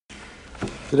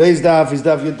Today's daf is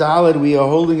daf Yudalid. We are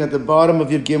holding at the bottom of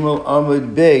Yud Gimel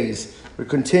Amud Beis. We're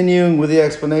continuing with the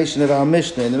explanation of our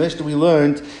Mishnah. In the Mishnah we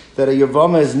learned that a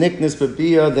Yavama is niknas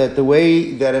b'biyah, that the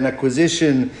way that an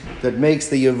acquisition that makes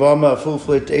the Yavama a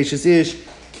full-fledged Eishes Ish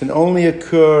can only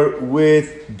occur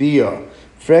with biyah.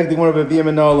 Where do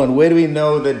we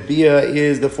know that biyah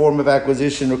is the form of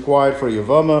acquisition required for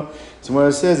Yavama? So what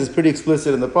it says is pretty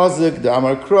explicit in the pasuk. The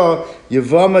Amar Kra,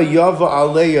 Yavama Yava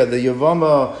Aleya, the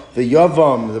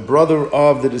Yavam, the brother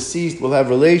of the deceased, will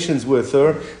have relations with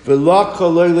her, V'lakha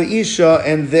Leila Isha,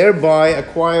 and thereby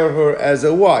acquire her as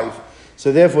a wife.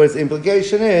 So therefore, its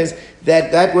implication is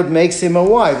that what makes him a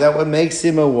wife. That what makes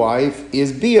him a wife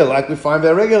is biyah, like we find by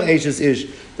a regular Eishes Ish.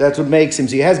 That's what makes him.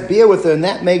 So he has biyah with her, and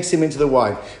that makes him into the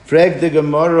wife. Freg the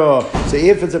Gemara. So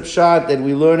if it's a pshat that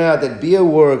we learn out that biyah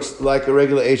works like a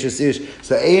regular Eishes Ish,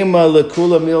 so ema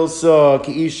lekula milsa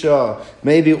kiisha.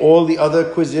 Maybe all the other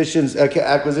acquisitions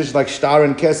like shtar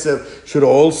and kesef should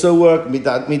also work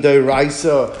miday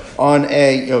raisa on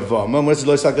a yavam.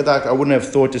 I wouldn't have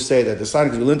thought to say that. The sign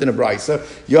because we learned in a brisa.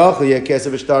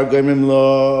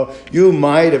 You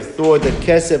might have thought that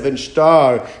kesef and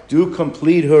shtar do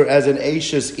complete her as an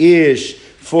Eishes Ish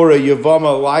for a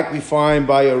Yavama, like we find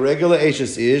by a regular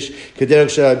Eishes Ish,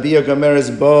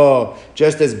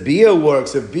 just as biyah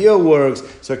works. If biyah works,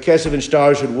 so kesef and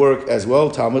shtar should work as well.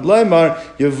 Talmud Laimar,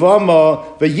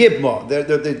 Yavama v'yibma.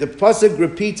 The pasuk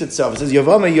repeats itself. It says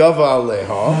Yavama Yava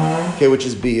Aleha, okay, which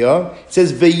is biyah. It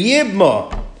says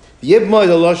v'yibma. Yibma is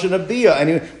a lashon of biyah.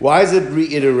 And why is it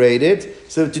reiterated?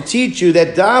 So to teach you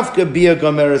that dafka biyah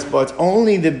gomeres, but it's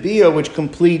only the biyah which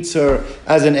completes her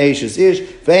as an Eishes Ish.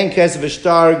 Vein kesef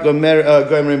v'shtar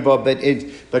gomerim ba,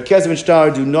 but kesef and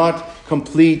shtar do not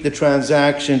complete the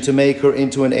transaction to make her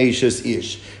into an Eishes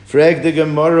Ish. Freg the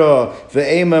Gemara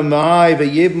ve'ema mai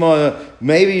ve'yibma.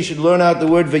 Maybe you should learn out the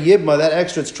word v'yibma. That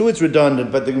extra, it's true, it's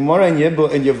redundant, but the Gemara in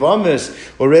Yavamis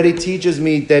already teaches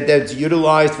me that that's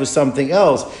utilized for something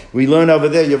else. We learn over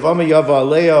there Yavama Yava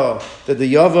Aleya, that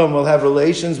the Yavam will have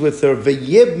relations with her.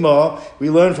 V'yibma, we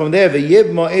learn from there.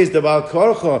 V'yibma is the Baal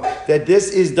Korcha, that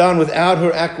this is done without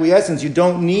her acquiescence. You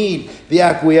don't need the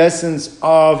acquiescence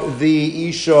of the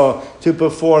Isha to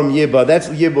perform yibba. That's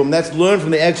yibum. That's learned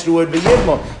from the extra word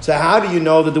v'yibma. So how do you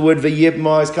know that the word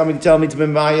v'yibma is coming to tell me to be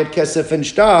mayat kesef and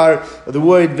shtar? The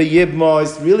word v'yibma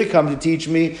is really coming to teach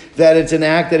me that it's an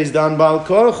act that is done bal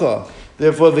korcha.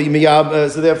 Therefore, the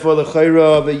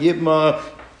l'chayra v'yibma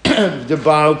the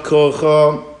bal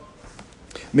korcha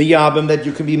miyabim, that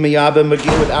you can be miyabim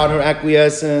again without her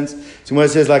acquiescence. So when it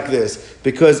says like this,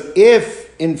 because if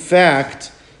in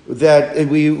fact that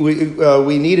we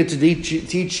needed to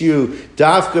teach you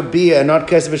dafka biyah and not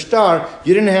kesef shtar,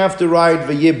 you didn't have to write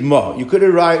v'yibma. You could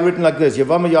have written like this: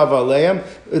 Yavama Yava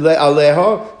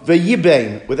Aleha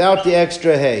v'yibein without the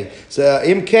extra hey. So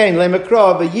imkain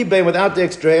lemakra v'yibein without the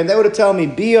extra hey, and that would have told me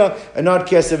biyah and not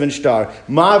kesef and shtar.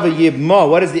 Ma v'yibma.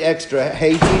 What does the extra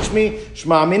hey teach me?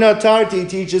 Shma mina tarti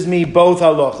teaches me both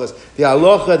halachas. The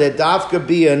halacha that dafka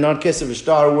biyah and not kesef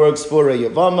shtar works for a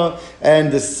yavama,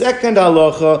 and the second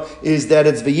halacha is that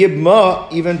it's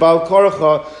v'yibma even bal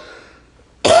korcha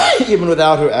even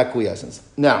without her acquiescence.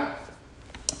 Now,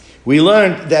 we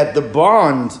learned that the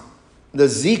bond, the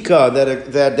zika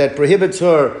that prohibits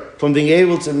her from being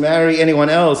able to marry anyone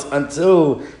else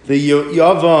until the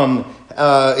yavam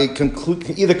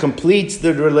either completes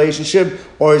the relationship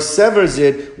or severs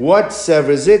it. What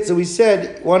severs it? So we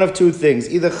said one of two things: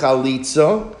 either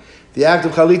chalitza, the act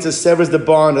of chalitza severs the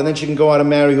bond, and then she can go out and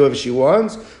marry whoever she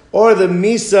wants. Or the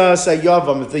misa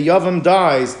sayavam, if the yavam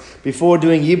dies before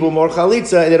doing yibum or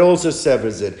chalitza, it also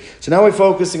severs it. So now we're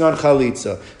focusing on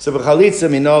chalitza. So for chalitza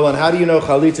minol, and how do you know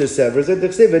chalitza severs it? The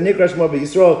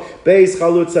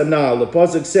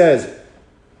pasuk says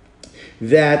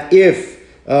that if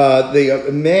the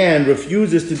man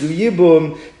refuses to do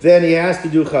yibum, then he has to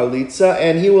do chalitza,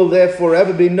 and he will therefore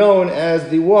ever be known as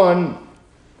the one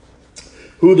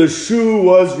who the shoe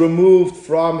was removed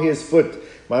from his foot.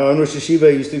 My own Rosh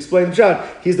Hashiva used to explain the shot.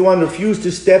 He's the one who refused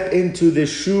to step into the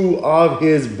shoe of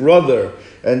his brother,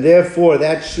 and therefore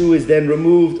that shoe is then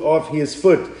removed off his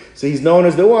foot. So he's known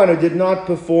as the one who did not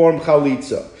perform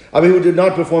chalitza. Who did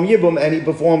not perform yibum, and he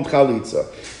performed chalitza.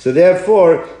 So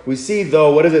therefore, we see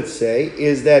though, what does it say?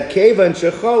 Is that kevan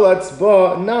shechalatz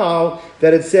ba, now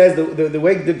that it says, the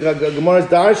way the Gemara is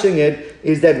darshing it,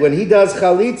 is that when he does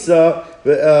chalitza,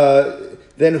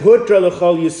 then hutra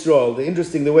l'chol Yisrael.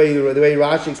 The way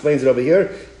Rashi explains it over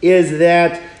here is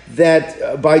that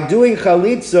by doing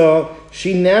chalitza,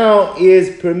 she now is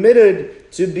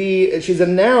permitted to be. She's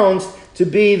announced to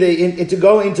be to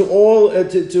go into all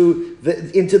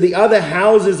into the other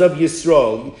houses of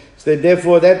Yisrael. So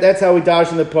therefore, that's how we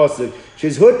dash in the pasuk.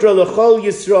 She's hutra l'chol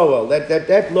Yisroel.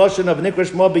 That lashon of nikra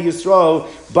shmo b'Yisroel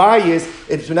bias.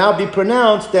 It should now be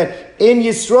pronounced that in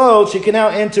Yisroel she can now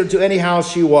enter to any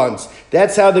house she wants.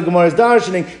 That's how the Gemara is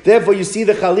darshaning. Therefore, you see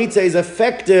the chalitza is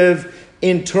effective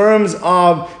in terms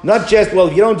of not just, well,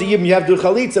 if you don't do yibum, you have to do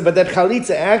chalitza, but that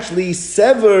chalitza actually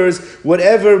severs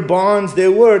whatever bonds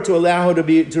there were to allow her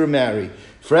to remarry.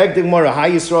 You're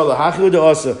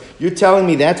telling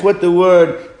me that's what the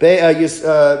word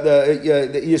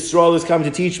Yisrael is coming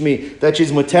to teach me, that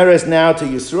she's muteres now to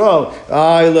Yisrael.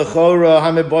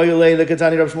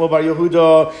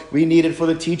 We need it for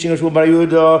the teaching of Shmuel Bar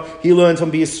Yehuda. He learned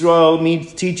from Yisrael, me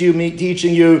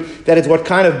teaching you that it's what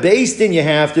kind of beis din you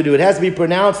have to do. It has to be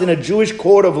pronounced in a Jewish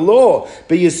court of law.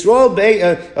 But Yisrael,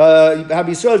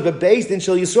 but beis din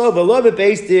shel Yisrael, beloved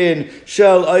beis din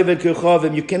shel Oved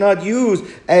Kechavim. You cannot use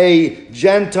a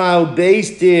Gentile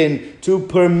beis din to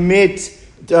permit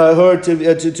her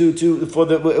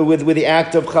with the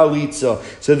act of chalitza.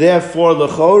 So therefore,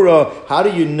 lechora, how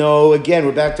do you know? Again,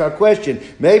 we're back to our question.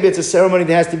 Maybe it's a ceremony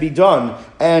that has to be done,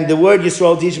 and the word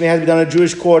Yisrael teach me has to be done in a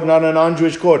Jewish court, not a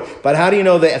non-Jewish court. But how do you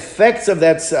know the effects of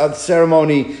that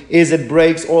ceremony is it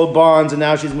breaks all bonds, and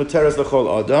now she's muteres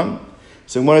lechol adam?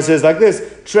 So Gemara says like this: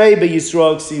 Trei be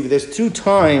Yisrael ksiv. There's 2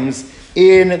 times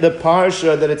in the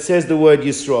parsha that it says the word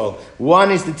Yisrael.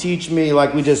 One is to teach me,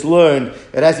 like we just learned,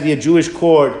 it has to be a Jewish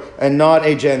court and not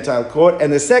a Gentile court.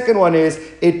 And the second one is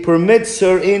it permits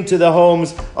her into the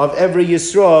homes of every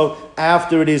Yisrael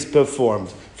after it is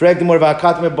performed. We still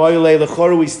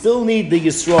need the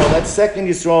Yisrael. That second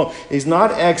Yisrael is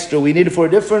not extra. We need it for a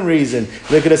different reason.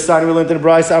 Look at the sign we learned in the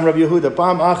Brayso Am Rabbi Yehuda.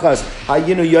 Pam achas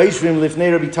hayinu yoshvim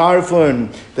lifnei Rabbi Tarfon.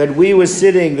 That we were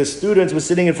sitting, the students were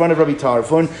sitting in front of Rabbi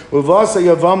Tarfon. Uvasa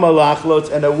yavama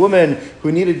lachlot, and a woman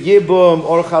who needed yibum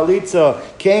or chalitza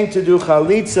came to do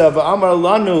chalitza. Va'amar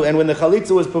lanu, and when the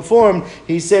chalitza was performed,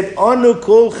 he said, Anu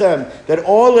kulchem, that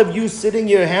all of you sitting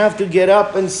here have to get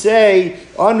up and say,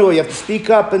 Anu, you have to speak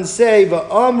up and say,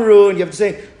 Va'amru, and you have to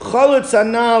say, Chalutz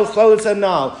anal,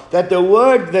 that the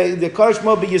word, the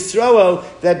Karshmo b'Yisrael,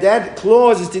 that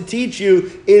clause is to teach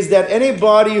you is that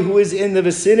anybody who is in the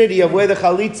vicinity of where the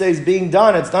chalitza is being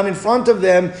done, it's done in front of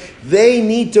them, they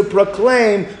need to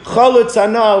proclaim Chalutz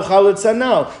anal.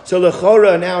 So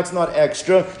lechora, now it's not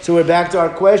extra. So we're back to our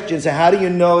question. So how do you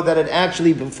know that it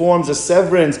actually performs a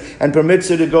severance and permits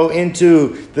her to go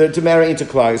to marry into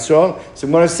Klal Yisrael? So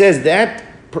Gemara says that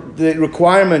the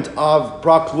requirement of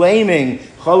proclaiming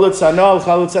Chalutz anal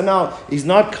is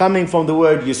not coming from the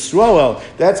word Yisroel.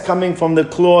 That's coming from the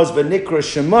clause V'nikra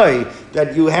Shemai,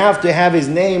 that you have to have his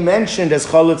name mentioned as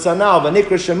Chalutz anal.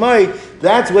 V'nikra Shemai,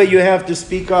 that's where you have to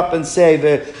speak up and say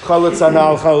the Chalutz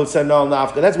anal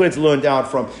nafka. That's where it's learned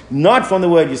out from, not from the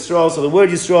word Yisroel. So the word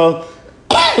Yisroel,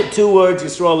 2 words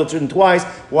Yisroel, it's written twice.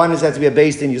 One has to be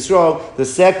beis din Yisroel. The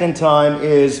second time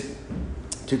is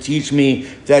to teach me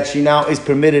that she now is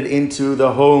permitted into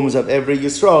the homes of every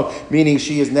Yisrael, meaning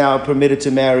she is now permitted to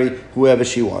marry whoever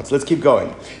she wants. Let's keep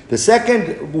going. The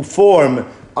second form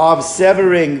of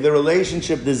severing the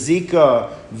relationship, the zika,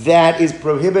 that is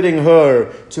prohibiting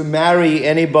her to marry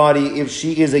anybody if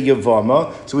she is a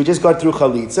yavama. So we just got through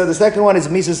chalitza. The second one is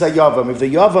misas hayavam. If the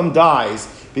yavam dies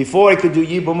before he could do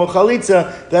yibum or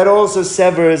chalitza, that also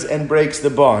severs and breaks the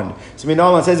bond. So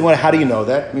Minolan says, well, how do you know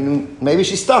that? I mean, maybe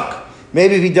she's stuck.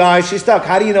 Maybe if he dies, she's stuck.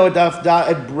 How do you know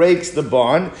it breaks the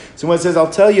bond? Someone says, I'll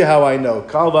tell you how I know.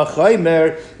 Kal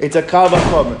v'chaymer, it's a kal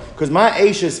v'chomer. Because my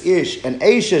Ashes ish,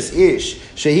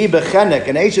 shehi bechenek,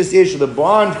 an Ashes ish, the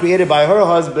bond created by her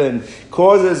husband,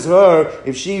 causes her,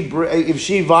 if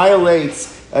she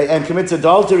violates and commits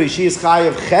adultery, she is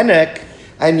chayav chenek,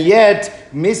 and yet,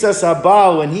 misas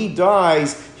habal, when he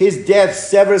dies, his death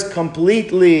severs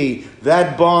completely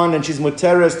that bond, and she's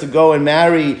muteres to go and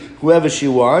marry whoever she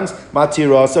wants.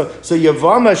 Matira. So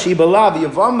Yavama, she belav.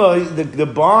 Yavama, the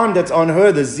bond that's on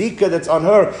her, the zika that's on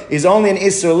her, is only an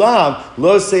isur lav.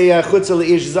 Lo se chutza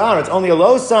leish zar. It's only a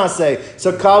lo sase.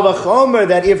 So kal v'chomer,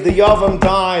 that if the Yavam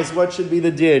dies, what should be the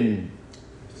din?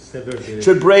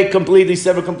 Should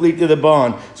sever completely the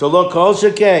bond. So lo kol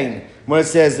shekain. Where it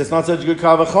says it's not such a good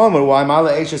kavachomer. Why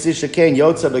mala eishes ish shekain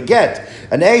yotza beget?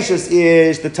 An eishes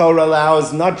ish, the Torah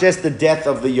allows not just the death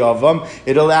of the yavam,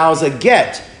 it allows a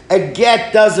get. A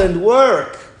get doesn't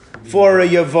work for a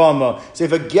yavama. So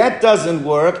if a get doesn't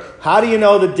work, how do you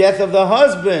know the death of the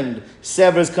husband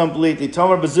severs completely?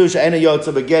 Tomer bazusha and a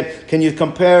yotza beget. Can you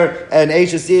compare an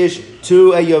eishes ish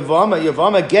to a yavama?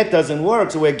 Yavama get doesn't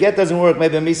work. So where get doesn't work,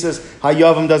 maybe misas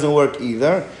hayavam doesn't work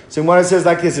either. So when it says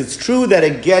like this, it's true that a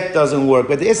get doesn't work,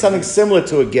 but there is something similar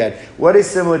to a get. What is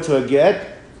similar to a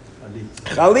get?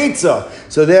 chalitza.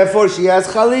 So therefore she has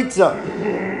chalitza.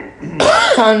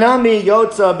 Hanami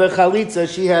yotza bechalitza,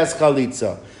 she has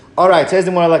chalitza. All right, says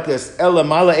the more like this. Ella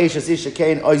mala eishas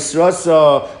ishakain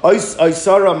oisrasa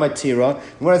oisara matira.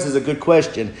 The more says a good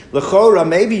question. Lechora,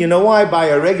 maybe you know why by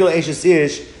a regular eishas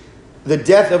ish, the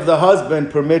death of the husband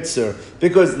permits her,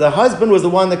 because the husband was the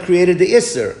one that created the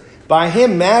isser. By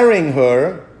him marrying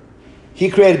her, he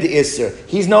created the isser.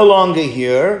 He's no longer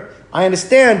here. I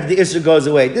understand the Isser goes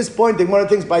away. At this point, one of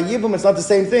the things by Yibum, it's not the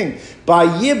same thing. By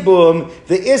Yibum,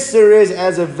 the Isser is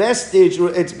as a vestige,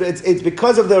 it's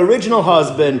because of the original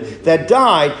husband that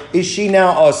died, is she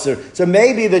now Usser. So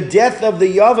maybe the death of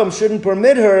the Yavam shouldn't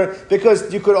permit her,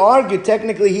 because you could argue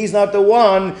technically he's not the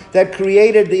one that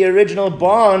created the original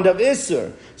bond of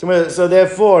Isser. So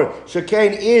therefore,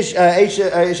 Shekain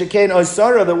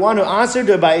Osara, the one who answered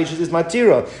her by Ish is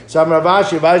Matira. So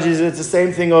Ravashi says it's the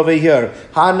same thing over here.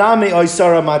 Hanami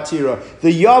Osara Matira.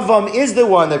 The Yavam is the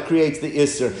one that creates the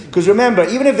Isser. Because remember,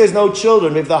 even if there's no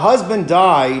children, if the husband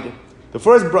died, the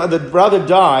brother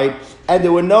died, and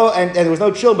there was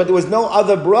no children, but there was no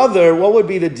other brother, what would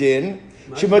be the din?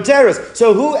 Shemoteres.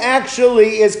 So who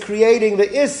actually is creating the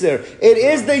Isser? It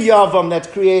is the Yavam that's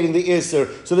creating the Isser.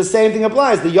 So the same thing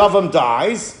applies. The Yavam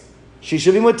dies, she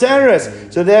should be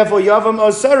Moteres. So therefore Yavam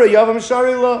Osara, Yavam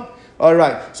Sharila. All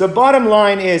right. So bottom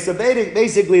line is, so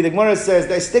basically the Gemara says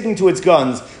they're sticking to its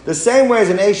guns. The same way as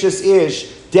an Eishes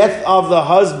Ish, death of the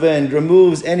husband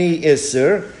removes any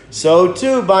Isser. So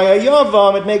too, by a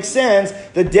Yavam, it makes sense,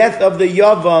 the death of the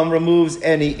Yavam removes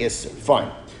any Isser.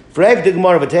 Fine. Says,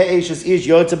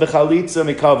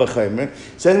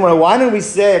 why don't we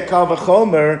say a kal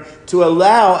v'chomer to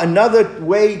allow another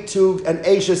way to an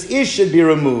eishes ish should be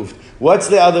removed? What's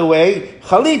the other way?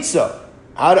 Chalitza.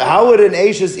 How would an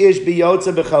eishes ish be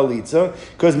yotza b'chalitza?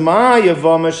 Because ma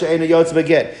yavama she'ena yotza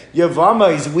b'get.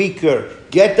 Yavama is weaker.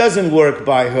 Get doesn't work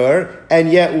by her,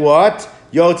 and yet what?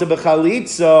 Yotza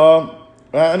b'chalitza.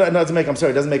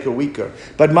 It doesn't make her weaker.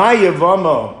 But ma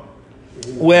yavama,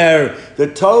 where the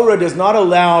Torah does not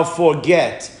allow for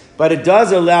get, but it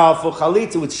does allow for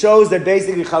chalitza, which shows that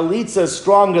basically chalitza is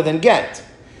stronger than get.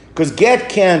 Because get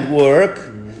can't work,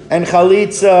 and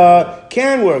chalitza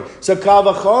can work. So kal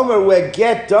v'chomer, where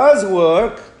get does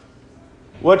work,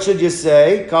 what should you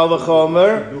say? Kal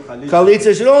v'chomer,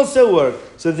 chalitza should also work.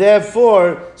 So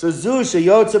therefore, zu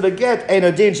sheyotza beget, ein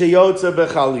adin sheyotza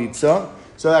bechalitza.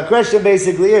 So that question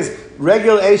basically is,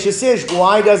 regular eishes ish,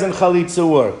 why doesn't chalitza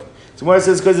work? So where it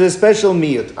says, because there's a special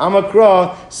miyut.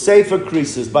 Amakra, sefer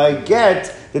krisus. By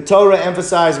get, the Torah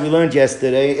emphasized, we learned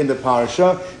yesterday in the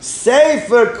parsha,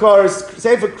 sefer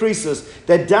krisus,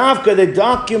 that davka, the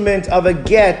document of a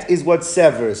get, is what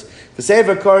severs. The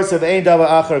sefer kars of ein davar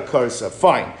achar karsa.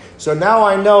 Fine. So now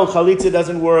I know chalitza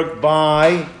doesn't work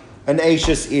by an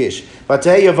eishes ish. But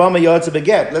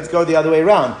let's go the other way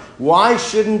around. Why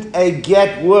shouldn't a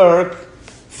get work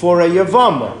for a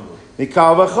yavama?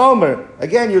 Kal v'chomer,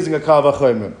 again using a kal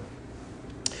v'chomer.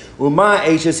 Uma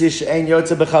eishes ish ein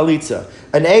yotza b'chalitza.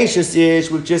 An eishes ish,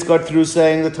 we've just got through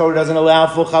saying the Torah doesn't allow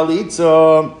for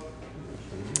chalitza.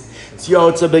 It's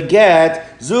yotza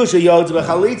beget, zusha yotza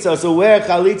b'chalitza. So where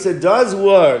chalitza does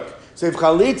work, so if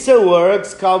chalitza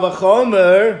works, kal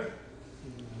v'chomer,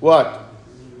 what?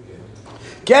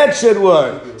 Get should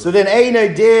work. So then ein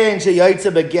adin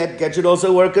sheyotza beget, get should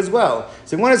also work as well.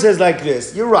 So when it says like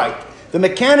this, you're right. The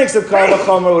mechanics of kal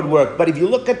v'chomer would work, but if you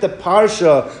look at the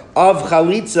parsha of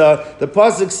chalitza, the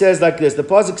pasuk says like this. The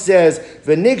pasuk says,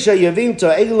 "V'niksha yavim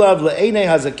to'elav le'enei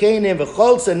hazakenim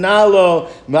v'cholza nalo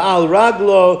ma'al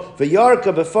raglo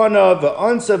v'yarka b'fanav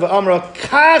v'onsa v'amra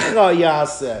kacha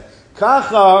yaseh."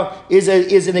 Kacha is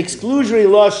an exclusionary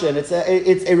lashon. It's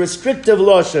a restrictive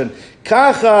lashon.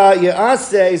 Kacha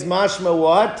yaseh is mashma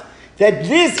what? That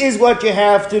this is what you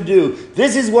have to do.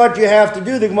 This is what you have to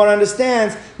do, the Gemara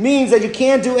understands, means that you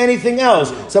can't do anything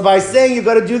else. So by saying you've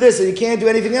got to do this and you can't do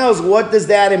anything else, what does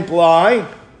that imply?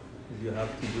 You have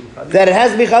to do chalitza. That it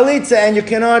has to be chalitza and you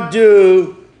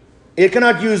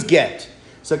cannot use get.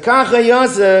 So kacha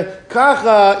yasa,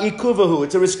 kacha ikuvahu.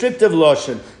 It's a restrictive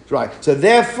lotion. Right. So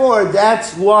therefore,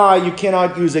 that's why you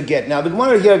cannot use a get. Now, the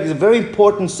Gemara here is a very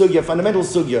important sugya, fundamental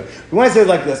sugya. We want to say it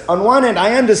like this. On one hand,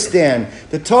 I understand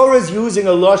the Torah is using a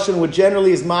lashon which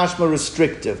generally is mashma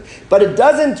restrictive. But it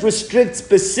doesn't restrict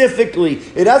specifically.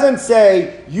 It doesn't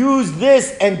say, use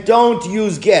this and don't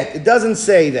use get. It doesn't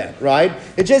say that, right?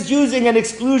 It's just using an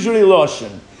exclusionary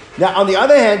lashon. Now, on the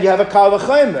other hand, you have a kal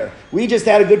v'chomer. We just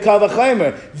had a good kal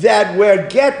v'chomer. That where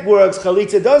get works,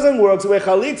 chalitza doesn't work. So where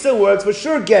chalitza works, for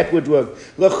sure get would work.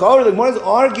 L'chor, the Gemara is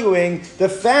arguing the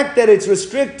fact that it's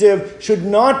restrictive should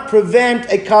not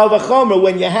prevent a kal v'chomer.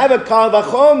 When you have a kal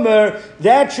v'chomer,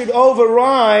 that should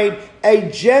override a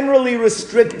generally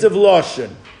restrictive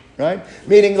lashon. Right?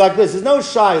 Meaning like this, there's no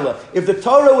shaila. If the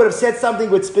Torah would have said something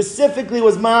which specifically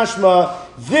was mashma,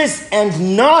 this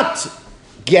and not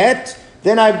get,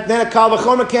 then a kal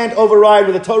v'chomer can't override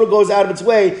where the Torah goes out of its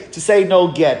way to say no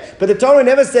get. But the Torah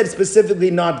never said specifically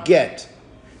not get.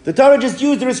 The Torah just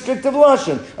used a restrictive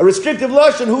lashon. A restrictive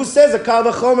lashon, who says a kal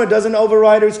v'chomer doesn't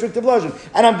override a restrictive lashon?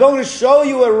 And I'm going to show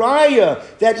you a raya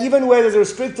that even where there's a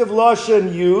restrictive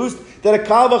lashon used, that a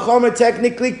kal v'chomer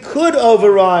technically could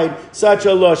override such a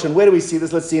lashon. Where do we see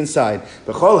this? Let's see inside.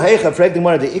 B'chol heicha frag the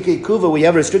the ikei kuva, we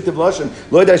have a restrictive lashon.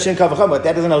 Lo darshin kal v'chomer, but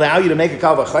that doesn't allow you to make a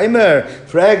kal v'chomer.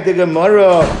 Frag the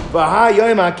Gemara. V'ha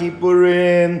Yom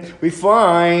HaKippurim. We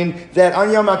find that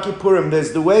on Yom HaKippurim,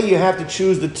 there's the way you have to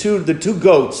choose the two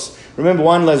goats. Remember,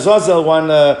 one lezazel,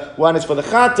 one is for the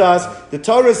chatas. The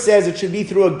Torah says it should be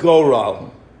through a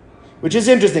goral. Which is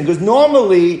interesting, because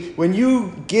normally when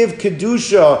you give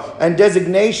kedusha and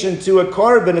designation to a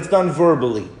korban, it's done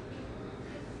verbally.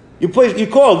 You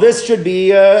call, this should be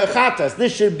a chatas,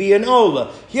 this should be an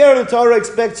ola. Here the Torah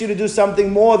expects you to do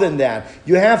something more than that.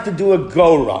 You have to do a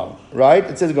goral, right?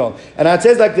 It says goral. And it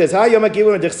says like this, Ha Yom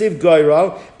HaKippurim dechsiv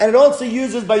goral, and it also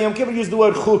uses, by Yom Kippur, use the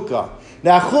word chukah.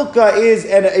 Now, chukah is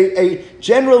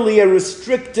generally a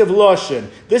restrictive lashon.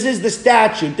 This is the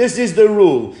statute. This is the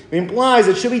rule. It implies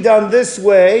it should be done this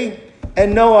way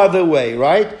and no other way,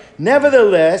 right?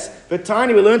 Nevertheless,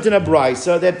 Tani, we learned in a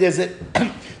brisa that there's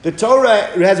the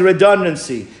Torah has a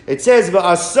redundancy. It says,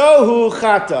 "Va'asohu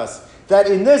chatas," that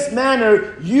in this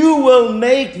manner you will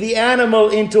make the animal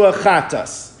into a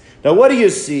chatas. Now, what do you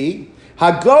see?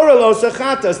 Hagoral osa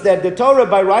chatas, that the Torah,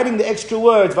 by writing the extra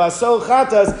words, vaso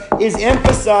chatas, is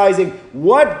emphasizing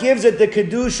what gives it the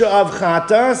kedusha of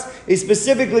chatas is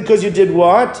specifically because you did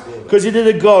what? Because you did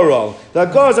a goral. The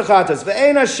goral is a chatas.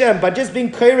 Ve'ein Hashem, by just being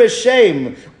kaira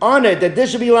shame on it, that this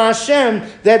should be la Hashem,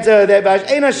 that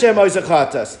ve'ein Hashem is a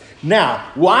chatas. Now,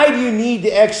 why do you need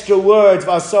the extra words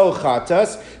vaso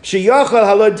chatas? Sheyachal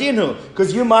haladinu,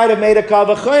 because you might have made a kal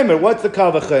v'chomer. What's the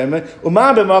kal v'chomer?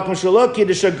 Uman b'makom shelo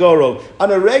kiddush hagorol. On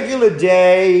a regular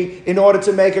day, in order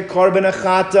to make a korban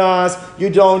chatas, you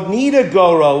don't need a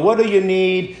goral. What do you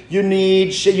need? You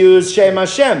need to use Shem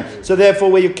Hashem. So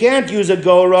therefore, where you can't use a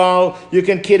goral, you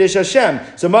can kiddush Hashem.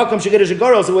 So makom shekiddush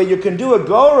hagorol. So where you can do a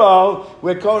goral,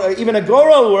 where even a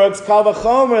goral works, kal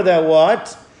v'chomer, that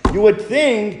what? You would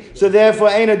think, so therefore,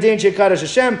 Ein Adin Shekadash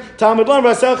Hashem, Talmud Lom,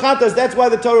 Vasel Chatas, that's why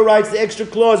the Torah writes the extra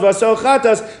clause, Vasel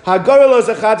Chatas, Hagorel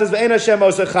Osa Chatas, Ve'en Hashem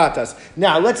Osa Chatas.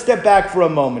 Now, let's step back for a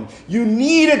moment. You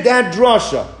needed that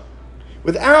drasha.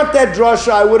 Without that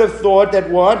drasha, I would have thought that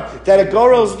what? That a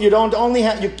goral, you don't only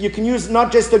have, you can use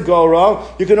not just a goral,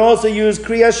 you can also use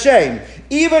Kriya Shem.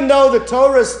 Even though the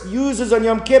Torah uses on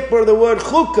Yom Kippur the word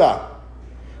chukah,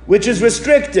 which is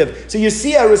restrictive. So you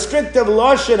see, a restrictive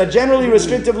lashon, a generally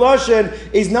restrictive lashon,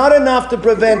 is not enough to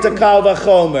prevent a kal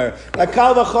v'chomer. A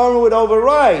kal v'chomer would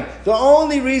override. The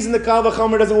only reason the kal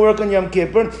v'chomer doesn't work on Yom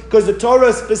Kippur, because the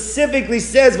Torah specifically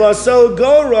says v'aso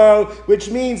goro, which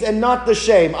means, and not the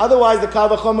shame. Otherwise, the kal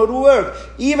v'chomer would work,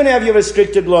 even if you have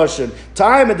restricted lashon.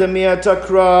 Time adamia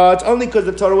takra, it's only because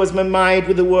the Torah was memayed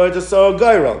with the words aso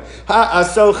goro,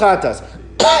 aso chatas.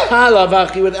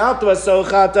 Without the vaso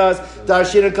chatas,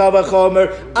 darshin and kal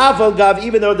v'chomer, afal gav,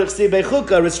 even though the chsiv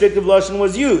bechukah, restrictive lashon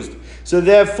was used. So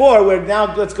therefore,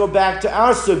 let's go back to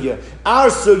our sugya. Our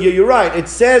sugya, you're right. It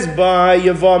says by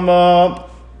Yavama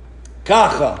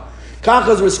kacha.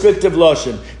 Kacha is restrictive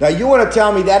lashon. Now you want to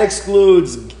tell me that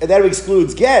excludes get?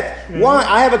 Mm-hmm. Why?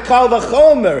 I have a kal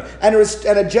v'chomer,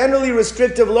 and a generally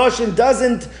restrictive lashon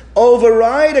doesn't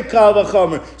override a kal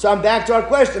v'chomer. So I'm back to our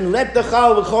question. Let the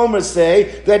kal v'chomer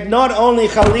say that not only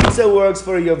chalitza works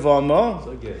for a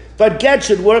yavama, but get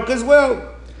should work as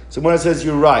well. So when it says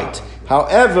you're right.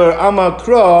 However,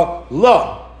 amakra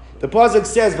lo. The pasuk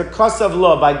says v'kasav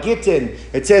law by Gittin.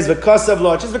 It says v'kasav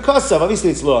law. Just v'kasav. Obviously,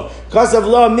 it's law. Kasav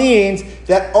law means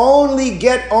that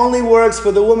get only works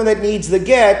for the woman that needs the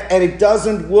get, and it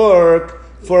doesn't work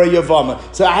for a yavama.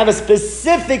 So I have a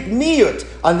specific miyut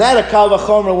on that. A kal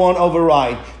v'chomer won't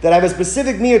override. That I have a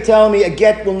specific miyut telling me a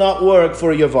get will not work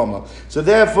for a yavama. So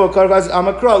therefore, karvaz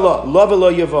amakra law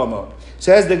v'lo yavama.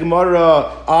 Says the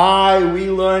Gemara, we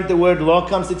learned the word law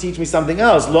comes to teach me something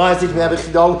else. Law has to teach me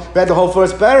read the whole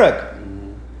first parak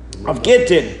of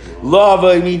Gittin. Law,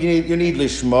 you need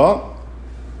lishma.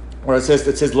 Or it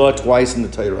says law twice in the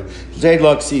Torah.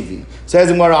 Law ksivi. Says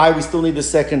in Gemara, we still need the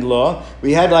second law.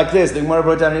 We had like this. The Gemara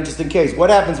brought down an interesting case. What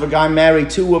happens if a guy married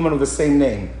two women with the same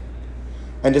name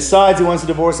and decides he wants to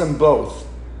divorce them both?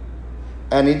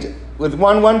 And he, with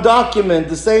one document,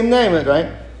 the same name,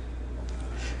 right?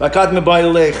 That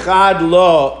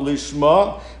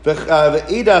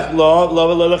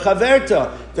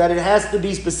it has to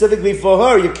be specifically for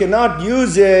her. You cannot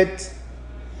use it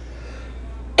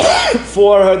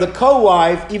for her, the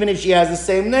co-wife, even if she has the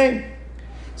same name.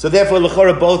 So therefore,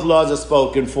 l'chora, both laws are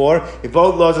spoken for. If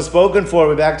both laws are spoken for,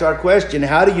 we're back to our question.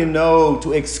 How do you know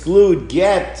to exclude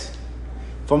get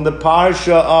from the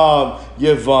parsha of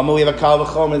Yevama? We have a kal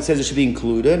v'chomer that says it should be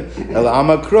included. El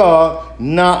amakra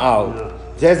na'al.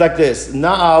 It says like this.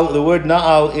 Na'al, the word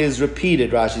na'al is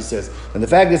repeated, Rashi says. And the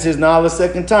fact that it says na'al the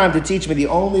second time to teach me the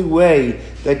only way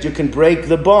that you can break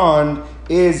the bond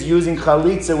is using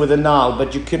chalitza with a na'al.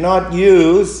 But you cannot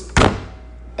use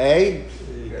a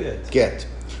get.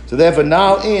 So therefore,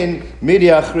 na'al in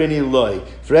midiachrini loy.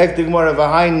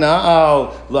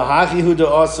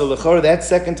 That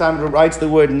second time it writes the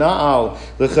word na'al.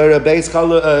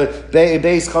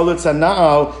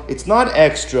 It's not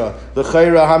extra.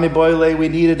 We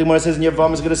need it. The Gemara says in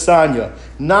Yavam is going to sanya.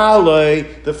 Na'aloi,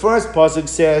 the first pasuk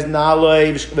says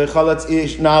na'aloi v'chalatz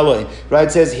ish na'aloi. Right?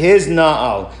 It says his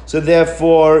na'al. So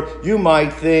therefore, you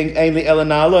might think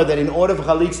that in order for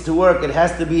chalitz to work, it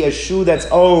has to be a shoe that's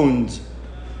owned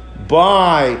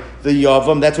by the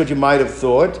Yavam. That's what you might have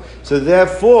thought. So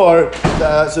therefore,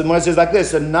 so the Gemara says like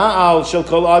this: so Na'al shel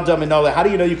kol adam and how do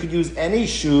you know you could use any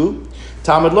shoe?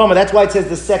 Talmud Loma. That's why it says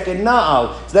the second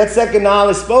Na'al. So that second Na'al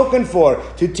is spoken for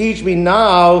to teach me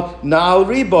Na'al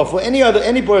riba for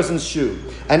any person's shoe.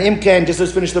 And Imken, just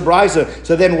let's finish the brisa.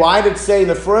 So then why did it say in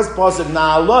the first pasuk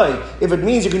Na'aloi? If it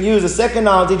means you can use the second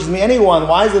Na'al, teaches me anyone.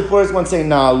 Why is the first one saying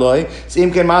Na'aloi? So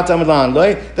Imken Matam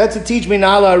Loi. That's to teach me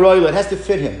Na'al Aroilo. It has to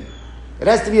fit him. It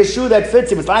has to be a shoe that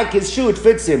fits him. It's like his shoe, it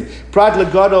fits him. If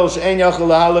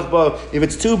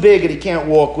it's too big and he can't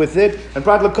walk with it, and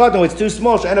it's too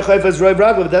small, if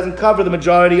it doesn't cover the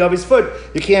majority of his foot,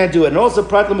 you can't do it. And also,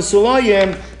 and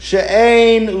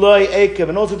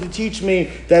also to teach me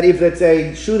that if it's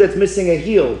a shoe that's missing a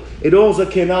heel, it also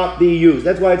cannot be used.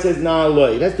 That's why it says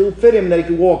na'aloi. It has to fit him that he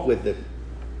can walk with it.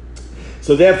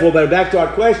 So therefore, but back to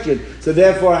our question. So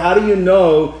therefore, how do you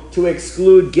know to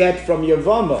exclude get from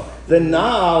Yavama? The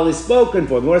na'al is spoken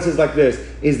for. The Gemara says like this: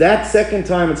 is that second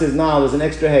time it says na'al is an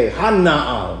extra hey?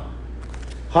 Ha-na'al.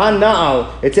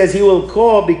 Ha-na'al. It says he will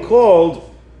be called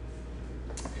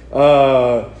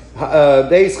Beis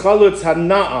Chalutz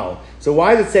ha-na'al. So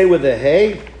why does it say with a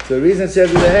hey? So the reason it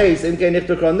says with a hey, from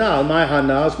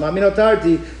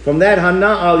that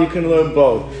hana'al you can learn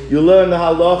both. You learn the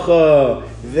halacha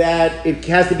that it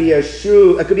has to be a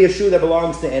shoe, it could be a shoe that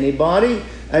belongs to anybody,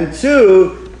 and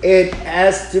two, it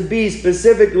has to be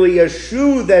specifically a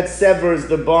shoe that severs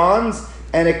the bonds,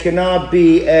 and it cannot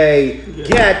be a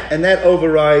get, and that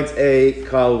overrides a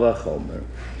kal v'chomer.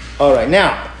 All right,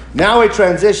 now we're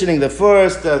transitioning the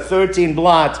first 13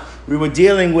 blot. We were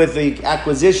dealing with the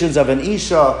acquisitions of an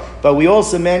Isha, but we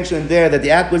also mentioned there that the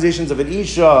acquisitions of an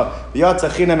Isha, the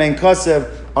Yatzachina Men Kosev,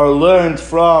 are learned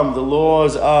from the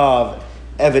laws of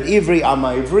Evet Ivri,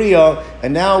 Amma Ivriya,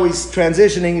 and now we're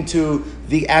transitioning to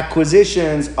the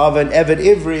acquisitions of an Evet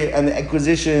Ivri and the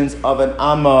acquisitions of an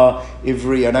Amma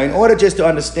Ivriya. Now, in order just to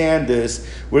understand this,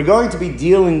 we're going to be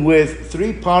dealing with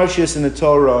three parshas in the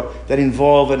Torah that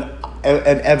involve an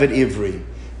Evet Ivri.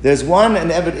 There's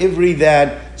an Evet Ivri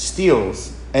that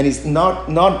steals and he's not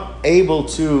able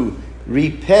to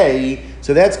repay,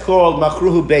 so that's called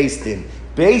Machruhu Beis Din.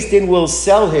 Beis Din will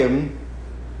sell him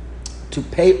to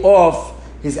pay off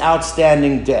his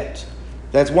outstanding debt.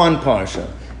 That's one parsha.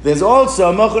 There's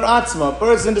also Mocher Atzma. A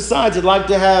person decides he'd like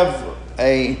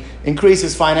to increase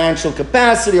his financial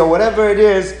capacity or whatever it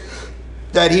is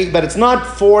but it's not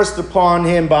forced upon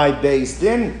him by Beis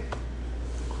Din.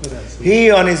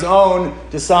 He on his own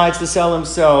decides to sell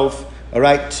himself,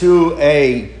 to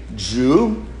a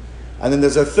Jew. And then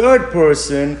there's a third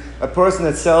person, a person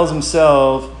that sells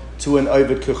himself to an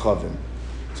Oved Kechavim.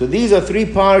 So these are three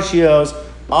parshas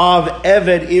of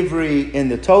Evet Ivri in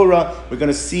the Torah. We're going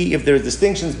to see if there's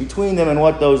distinctions between them and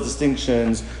what those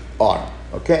distinctions are.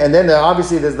 Okay, and then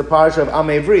obviously there's the parsha of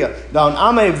Amma Ivriya. Now, an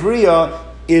Amma Ivriya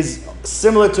is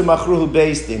similar to Machruhu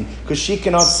Beis Din because she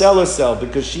cannot sell herself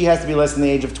because she has to be less than the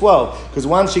age of 12. Because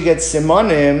once she gets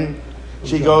Simonim,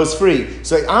 she goes free.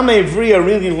 So Amma Ivriya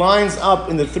really lines up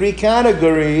in the three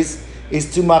categories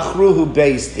is to Machruhu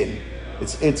Beis Din.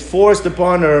 It's forced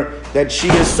upon her that she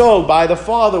is sold by the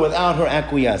father without her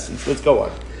acquiescence. Let's go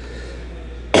on.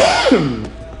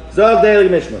 Zog Daily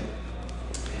Mishman.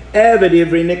 Eved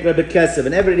Ivri Nikna Bekesef.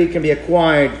 An Eved Ivri can be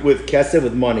acquired with Kesef,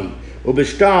 with money,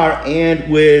 Ubishtar,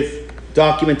 and with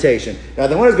documentation. Now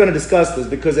the one is going to discuss this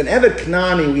because an Eved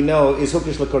Knani we know is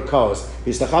Hukish L'Korkos.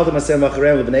 Is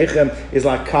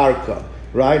like Karka.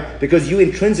 Right? Because you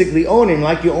intrinsically own him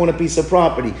like you own a piece of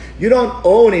property. You don't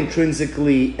own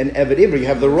intrinsically an Eved Ivri. You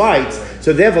have the rights.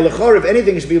 So therefore, l'chor, if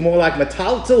anything, it should be more like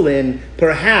Metaltalin,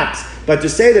 perhaps. But to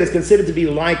say that it's considered to be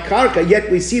like Karka, yet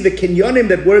we see the Kinyonim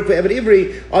that work for Eved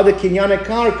Ivri are the Kinyanik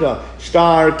Karka.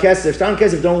 Shtar, Kesef. Shtar and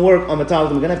Kesef don't work on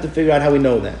Metaltalin. We're going to have to figure out how we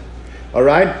know that.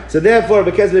 Alright? So therefore,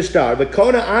 because of Shtar, but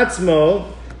Kona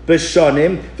Atzmo,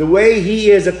 Beshanim, the way he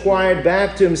is acquired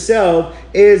back to himself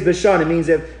is Beshanim, means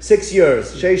that 6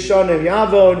 years. Sheishanim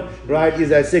Yavon, right,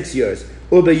 is at 6 years.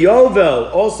 Ube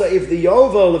Yovel, also if the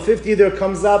Yovel, the 50th year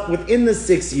comes up within the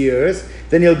 6 years,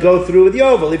 then he'll go through with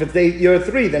Yovel. If it's year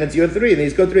 3, then it's year 3, then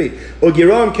he's go 3.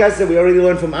 Ugiron Kesef, we already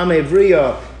learned from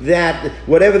Amevriya that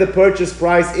whatever the purchase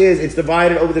price is, it's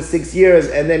divided over the 6 years,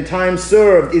 and then time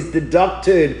served is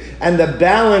deducted, and the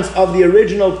balance of the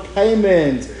original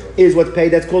payment is what's paid.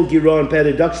 That's called Giron, pay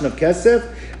deduction of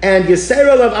Kesef. And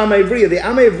Yisrael of Amevriya, the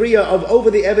Amevriya of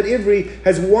over the Eved Ivri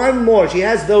has one more. She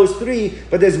has those 3,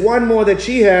 but there's one more that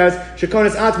she has,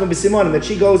 Shekonis Atma B'Simonim, that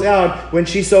she goes out when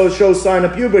she shows sign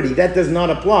of puberty. That does not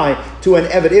apply to an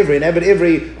Eved Ivri. An Eved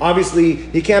Ivri, obviously,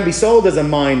 he can't be sold as a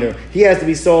minor. He has to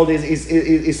be sold,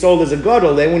 is sold as a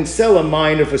gadol. They wouldn't sell a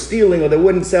minor for stealing, or they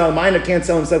wouldn't sell, a minor can't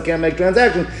sell himself, can't make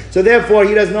transactions. So therefore,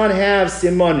 he does not have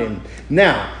Simonim.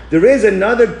 Now, there is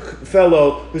another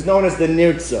fellow who's known as the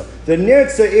Nirtza. The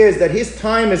Nirtza is that his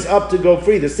time is up to go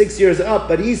free. The 6 years are up,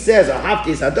 but he says,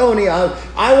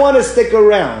 I want to stick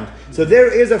around. So there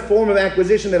is a form of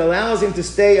acquisition that allows him to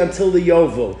stay until the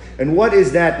Yovel. And what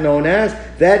is that known as?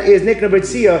 That is Nikna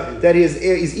B'Tzia, that his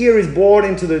ear is bored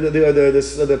into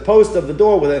the post of the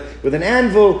door with an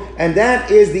anvil, and that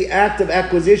is the act of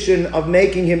acquisition of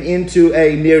making him into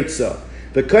a Nirtza.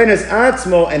 The Koines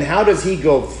Atzmo, and how does he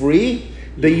go free?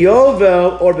 The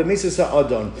Yovel or B'Misas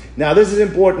Ha'adon. Now this is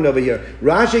important over here.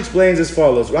 Rashi explains as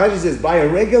follows. Rashi says, by a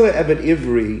regular Eved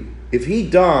Ivri, if he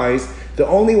dies, the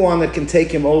only one that can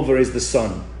take him over is the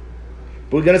son.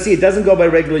 But we're going to see it doesn't go by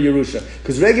regular Yerusha.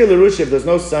 Because regular Yerusha, if there's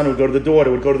no son, it would go to the daughter,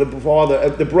 it would go to the father,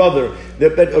 the brother.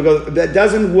 That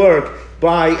doesn't work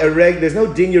by a there's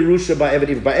no din Yerusha by Eved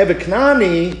Ivri. By Eved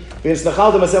Knani, it's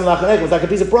like a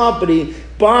piece of property.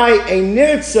 By a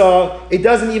Nirtza, it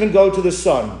doesn't even go to the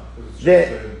son.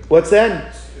 What's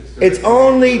that? It's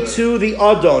only to the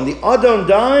Adon. The Adon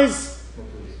dies,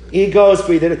 he goes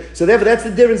free. So therefore, that's the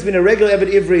difference between a regular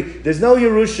Eved Ivri. There's no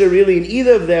Yerusha really in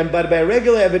either of them, but by a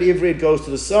regular Eved Ivri, it goes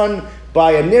to the son.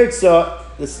 By a Nirtza,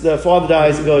 the father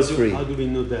dies and goes free. How do we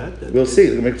know that? We'll see.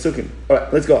 We'll make psukim. All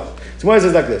right, let's go. So one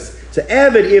says like this. So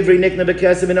Eved Ivri nikna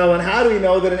bekesef and all. And how do we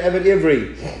know that an Eved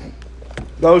Ivri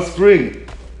goes free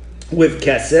with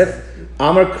kesef?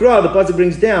 Amar Kra, the pasuk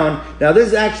brings down. Now this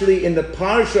is actually in the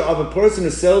parsha of a person who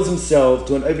sells himself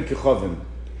to an Oved Kechavim.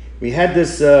 We had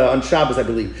this on Shabbos, I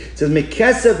believe. It says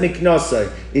mikesef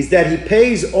miknosai is that he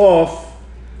pays off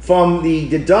from the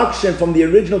deduction from the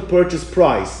original purchase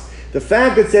price. The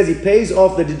fact that it says he pays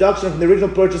off the deduction from the original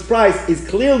purchase price is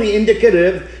clearly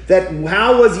indicative that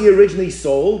how was he originally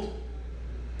sold?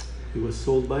 He was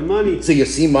sold by money. So you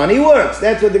see, money works.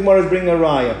 That's what the Gemara is bringing a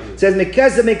raya. It says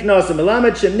mikesef miknosai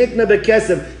melamed shenikna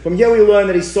bekesef. From here we learn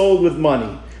that he sold with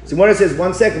money. So Gemara says,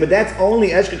 1 second, but that's only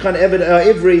Eshkechan Eved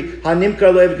Ivri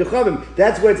Hanimkar Lo Eved Kechavim.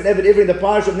 That's where it's an Eved Ivri in the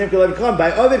parsha of Nimkar Lo Eved Kechavim.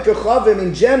 By Eved Kechavim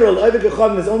in general, Eved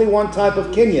Kechavim is only one type of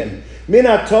kinyan.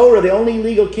 Minat Torah, the only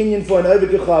legal kinyan for an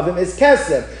Eved Kechavim is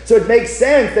kesef. So it makes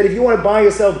sense that if you want to buy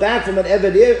yourself back from an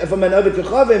Eved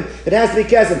Kechavim, it has to be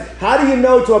kesef. How do you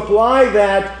know to apply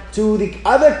that to the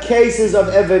other cases of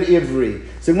Eved Ivri?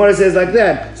 So Gemara says like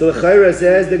that. So the Chayra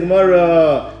says, the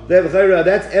Gemara,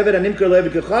 that's Eved and Nimkar Lo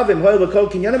Eved Kechavim, Hoil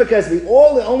V'Kol Kinyan B'Kesef.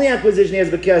 All the only acquisition he has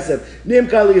B'Kesef.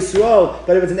 Nimkar Yisrael.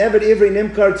 But if it's an Eved Ivri,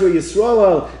 Nimkar to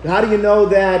Yisrael, how do you know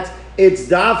that it's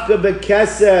Dafka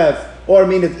B'Kesef? Or I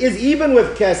mean, it is even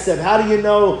with Kesef. How do you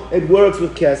know it works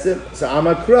with Kesef? So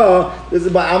Amakra, this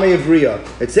is by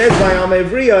Amevriya. It says by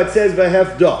Amevriya, it says by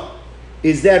Hefdah.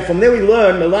 Is that from there we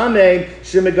learn Melame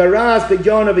Shemigaras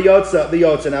B'Yona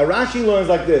B'Yotza. Now Rashi learns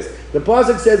like this. The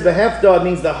pasuk says Behefdah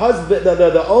means the husband,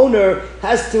 the owner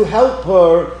has to help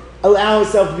her allow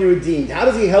herself to be redeemed. How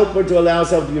does he help her to allow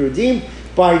herself to be redeemed?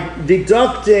 By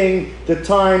deducting the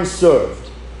time served.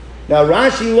 Now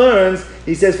Rashi learns,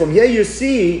 he says from here you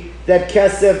see that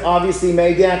Kesef obviously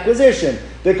made the acquisition.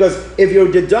 Because if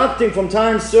you're deducting from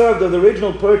time served of the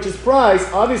original purchase price,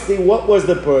 obviously what was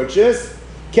the purchase?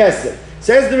 Kesef.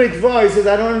 Says the Ritva, he says,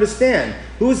 I don't understand.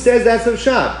 Who says that's a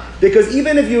shot? Because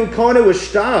even if you corner with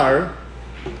star,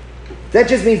 that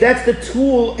just means that's the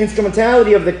tool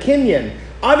instrumentality of the kinyan.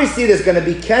 Obviously, there's going to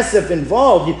be kesef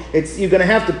involved. You're going to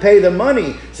have to pay the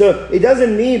money. So it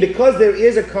doesn't mean, because there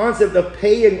is a concept of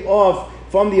paying off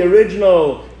from the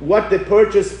original what the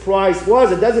purchase price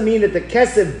was, it doesn't mean that the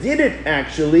kesef did it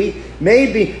actually.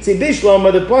 Maybe, see,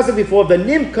 Bishloma, the pasuk before, the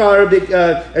nimkar,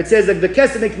 it says that the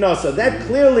kesef miknasa. That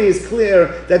clearly is clear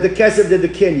that the kesef did the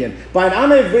kinyan. By an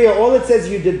amavriya, all it says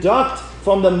you deduct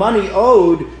from the money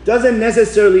owed doesn't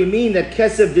necessarily mean that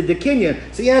kesef did the kinyan.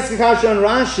 So you ask Kasha and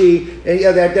Rashi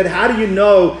that how do you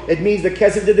know it means the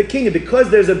kesef did the kinyan?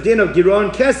 Because there's a din of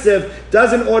giron kesef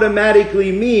doesn't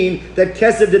automatically mean that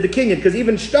kesef did the kinyan. Because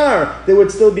even shtar, there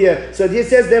would still be a. So he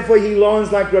says therefore he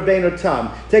learns like Rabbeinu Tam.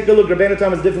 Take a look. Rabbeinu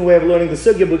Tam is a different way of learning the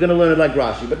sugya. We're going to learn it like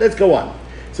Rashi. But let's go on.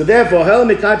 So therefore, so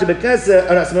if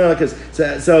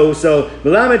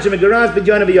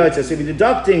you're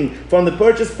deducting from the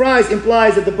purchase price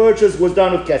implies that the purchase was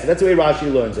done with kesef. That's the way Rashi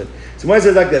learns it. So when it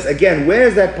says like this, again,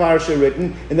 where's that parsha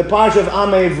written? In the parsha of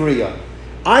Amevriya.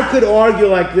 I could argue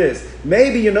like this.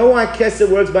 Maybe you know why kesef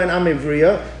works by an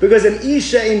Amevriya? Because an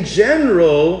Isha in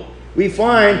general, we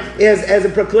find as a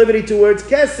proclivity towards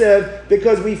kesef,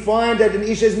 because we find that an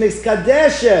Isha is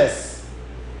miskadeshes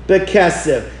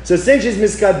bekesef. So since she's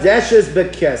miskadeshes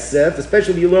bekesef,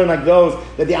 especially if you learn like those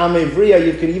that the amevriya,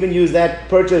 you can even use that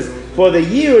purchase for the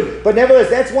yud. But nevertheless,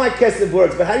 that's why kesef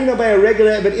works. But how do you know by a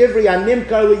regular but ivri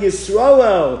animkar li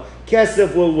Yisroel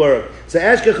kesef will work? So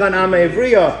Eshkechan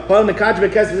amevriya, hol mekach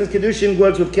bekesef, since Kiddushin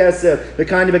works with kesef, the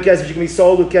kind of bekesef she can be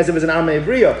sold with kesef as an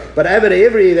amevriya. But eved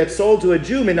ivri that's sold to a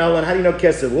Jew, minalan, how do you know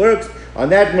kesef works? On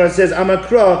that when it says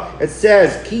amakra, it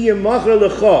says ki yemachar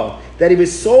lecha, that he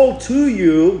was sold to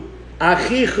you,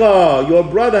 achicha, your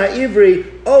brother ha'ivri,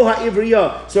 oh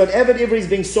ha'ivriya. So an eved ivri is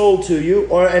being sold to you,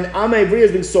 or an ama ivri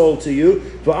is being sold to you.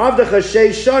 V'avdacha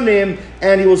sheish shanim,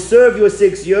 and he will serve you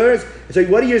 6 years. So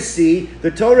what do you see?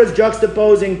 The Torah is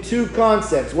juxtaposing two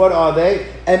concepts. What are they?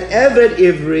 An eved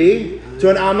ivri to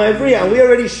an ama ivriya, and we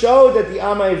already showed that the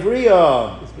ama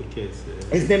ivriya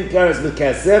is nimkar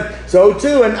b'kesef. So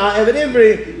too, an eved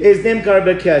ivri is nimkar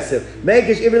b'kesef.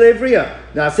 Mekish ivri leivriya.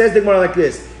 Now it says the Gemara like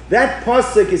this. That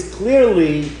pasuk is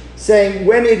clearly saying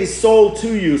when it is sold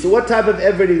to you. So what type of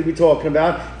eved are we talking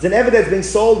about? It's an eved that's being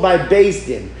sold by Beis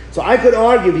Din. So I could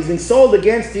argue if he's been sold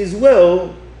against his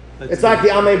will, it's like the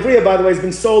amevriya, by the way, is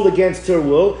being sold against her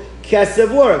will.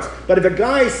 Kesef works. But if a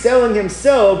guy is selling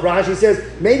himself, Rashi says,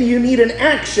 maybe you need an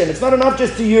action. It's not enough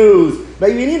just to use.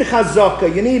 Maybe you need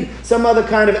chazaka. You need some other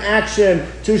kind of action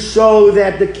to show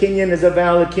that the kinyan is a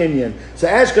valid kinyan. So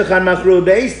Eshkechan machru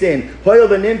Beis Din, hoyel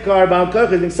v'nimkar b'al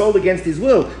koch is being sold against his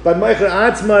will. But meicher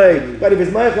atzmai. But if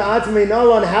it's meicher atzmai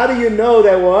nalon, how do you know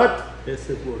that what?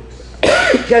 Kesef works.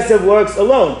 Kesef works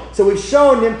alone. So we've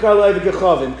shown Nimkar Loiv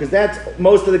Gechavim, because that's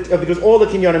most of the, because all the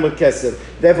kinyanim were Kesef.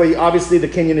 Therefore, obviously the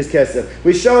kinyan is Kesef.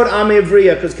 We showed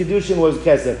Amevriya, because Kiddushin was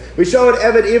Kesef. We showed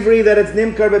Evet Ivri that it's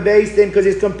Nimkar Bebeis Din, because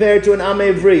he's compared to an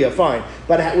Amevriya. Fine.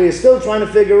 But we're still trying to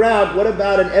figure out, what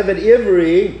about an Evet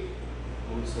Ivri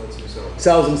who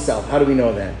sells himself? How do we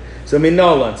know that? So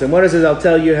minolans, and what it says, I'll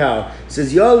tell you how. It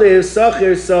says, Yoliv,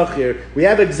 Sachir, Sachir. We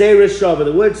have a Gzeirah Shava.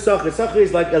 The word Sachir. Sachir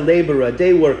is like a laborer, a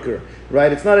day worker,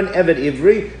 right? It's not an Evet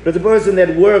Ivri, but it's a person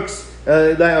that works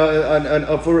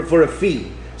for a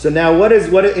fee. So now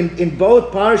in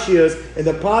both parshias, in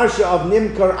the parsha of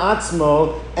Nimkar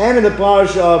Atzmo and in the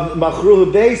parsha of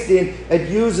Machruhu Beis Din, it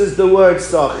uses the word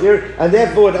Sachir, and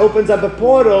therefore it opens up a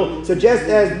portal. So just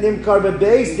as Nimkar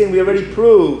Beis Din, we already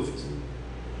proved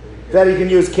that you can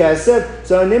use kesef.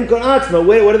 So in Nimkar Atzma,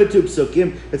 what are the two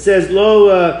psukim? It says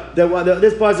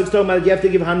this pasuk is talking about you have to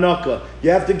give hanaka, you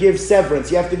have to give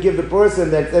severance, you have to give the person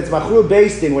that's machru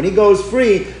Beis Din, when he goes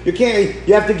free, you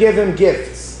have to give him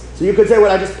gifts. So you could say,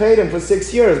 well, I just paid him for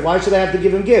 6 years. Why should I have to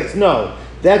give him gifts? No.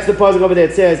 That's the pasuk over there.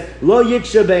 It says, Lo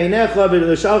yiksha beinecha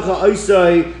v'shalcha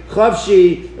oisai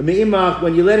chavshi me'imach.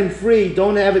 When you let him free,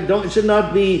 it should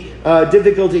not be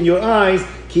difficult in your eyes.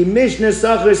 Ki mishna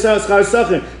sachar schar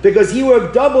sachar, because he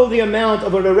worked double the amount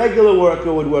of what a regular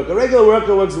worker would work. A regular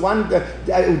worker works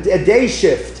a day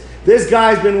shift. This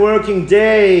guy's been working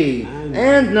day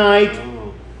and night.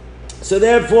 So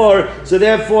therefore, and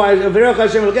therefore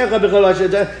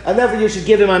you should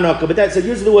give him anaka. But so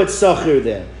use the word sachir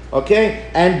there. Okay?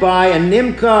 And by a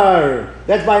nimkar,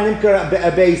 that's by nimkar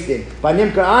Beis Din. By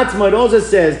nimkar atzma, it also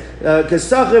says, because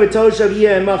sachir v'toshav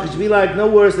yeh emach, it should be like no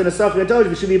worse than a sachir and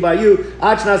toshav, it should be by you.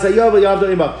 Achnas hayov yavdo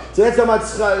imach. So that's how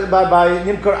much by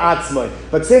nimkar atzma.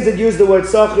 But since it used the word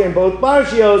sachir in both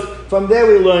parshios, from there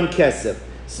we learn kesef.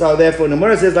 So therefore,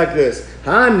 Gemara says like this: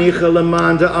 Ha nicha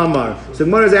lemanda amar. So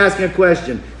Gemara is asking a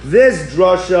question. This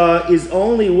drasha is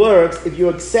only works if you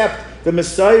accept the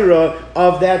Messiah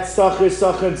of that Sacher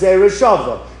Zera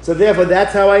Shava. So therefore,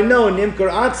 that's how I know Nimkar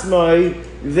Atzmai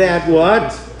that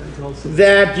what?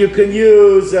 That you can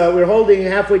use, we're holding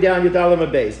halfway down your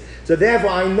Talmud base. So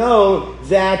therefore, I know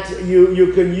that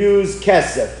you can use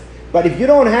Kesef. But if you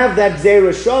don't have that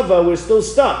Zera Shava, we're still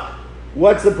stuck.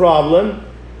 What's the problem?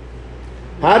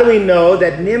 How do we know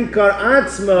that Nimkar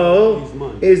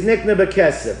Atzmo is Nikna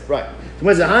B'Kesef? Right. So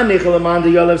what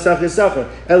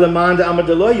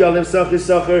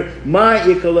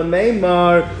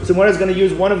is going to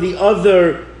use one of the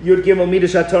other Yud Gimel Midah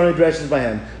Shatorah addresses by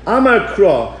him. Amar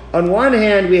Kra. On one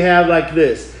hand, we have like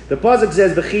this. The pasuk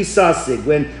says V'chi Sasig.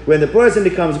 When the person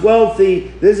becomes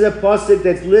wealthy, this is a pasuk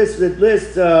that lists.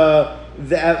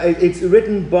 It's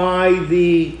written by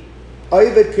the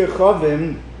Oived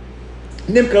Kechavim.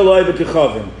 Nimkar Oived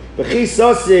Kechavim. V'chi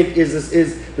Sasig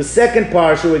is the second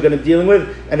parsha we're going to deal with,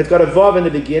 and it's got a vav in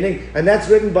the beginning, and that's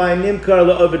written by Nimkar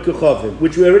La'ovet Kechavim,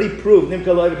 which we already proved,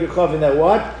 Nimkar La'ovet Kechavim, that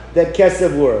what? That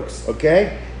Kesef works,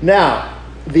 okay? Now,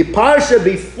 the parsha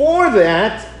before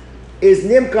that is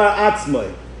Nimkar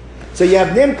Atzmai. So you have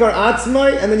Nimkar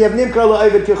Atzmai, and then you have Nimkar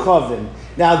La'ovet Kechavim.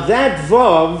 Now that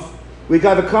vav, we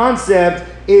got a concept,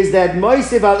 is that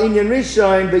Moisiv al Inyan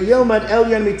Rishon B'Yilmad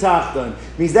Elyon Mitachton.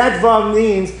 Means that vav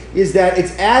means is that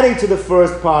it's adding to the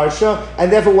first parsha,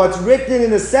 and therefore what's written in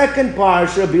the second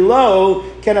parsha below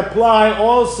can apply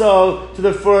also to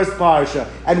the first parsha.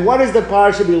 And what is the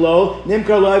parsha below?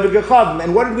 Nimkar La'ovet Kechavim.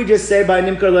 And what did we just say by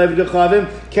Nimkar La'ovet Kechavim?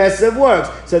 Kesef works.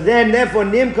 So then, therefore,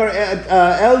 Nimkar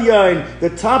Elyon, the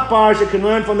top parsha, can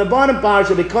learn from the bottom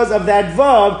parsha because of that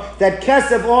vav that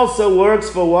Kesef also works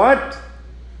for what?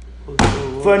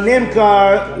 For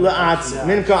Nimkar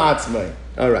Atzmai.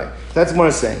 All right, that's what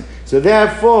I'm saying. So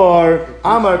therefore,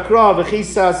 Amar Kra V'chi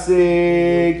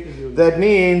Sasig. That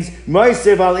means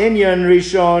Moisiv al Inyan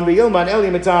Rishon V'Yilman Eli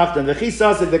Mitachton. V'chi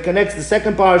Sasig that connects the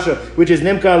second parsha, which is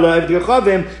Nimkar La'ovet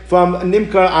Kechavim, from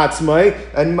Nimkar Atzmai,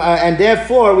 and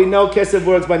therefore we know Kesef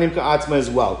works by Nimkar Atzmai as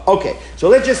well. Okay, so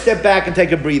let's just step back and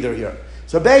take a breather here.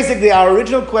 So basically, our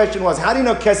original question was, how do you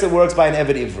know Kesef works by an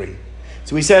Eved Ivri?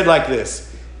 So we said like this.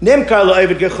 Nimkar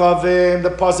La'ovet Kechavim, the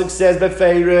pasuk says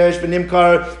befeirish,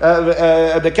 Nimkar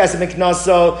the Kesef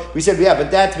Miknaso. We said, yeah,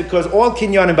 but that's because all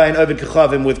kinyanim by an Oved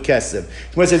Kechavim with Kesef.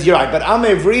 Someone says, you're right, but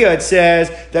Amevriya it says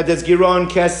that there's Giron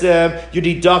Kesef, you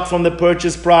deduct from the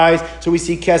purchase price, so we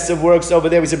see Kesef works over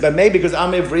there. We said, but maybe because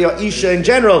Amevriya, Isha in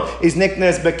general, is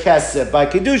Niknas Bekesef, by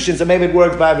Kiddushin, so maybe it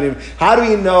works by Eved Ivri. How do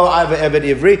we know Eved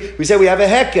Ivri? We say we have a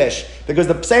Hekesh, because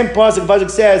the same pasuk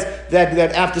says that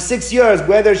after 6 years,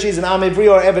 whether she's an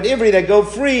Amevriya or Eved Ivri, they go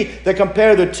free, they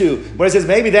compare the two. Whereas it says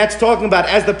maybe that's talking about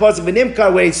as the pasuk of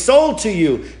Nimkar, where it's sold to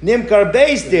you, Nimkar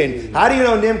based in. How do you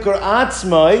know Nimkar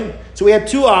Atzmai? So we have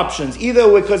two options.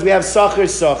 Either because we have Sacher,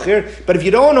 but if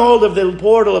you don't hold of the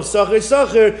portal of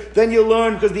Sacher, then you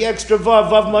learn because the extra Vav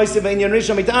Moisiv Inyan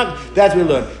Rishon Mitach, that's what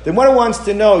we learn. Then one wants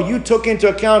to know, you took into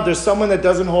account there's someone that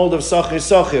doesn't hold of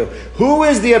Sacher. Who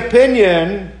is the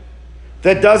opinion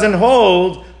that doesn't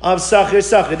hold of Sacher?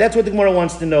 That's what the Gemara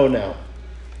wants to know now.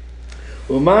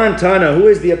 Uman Tana, who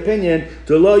is the opinion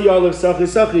to lo yal of Sacher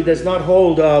does not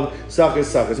hold of Sacher.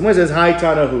 Someone says, hi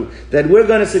Tanahu, that we're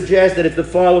going to suggest that it's the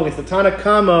following, it's the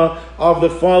Tanakama of the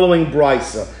following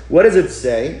Brisa. What does it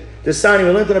say? The Sani,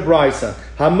 we learned in a Brisa.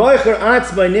 HaMoicher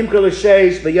Atzmai Nimkar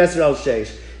L'Sheish V'Yesr Al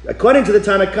Sheish. According to the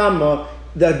Tanakama,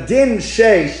 the din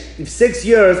sheish, if 6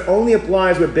 years, only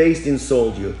applies where based in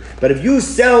sold you. But if you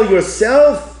sell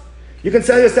yourself, you can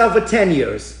sell yourself for 10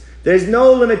 years. There's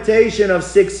no limitation of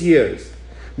 6 years.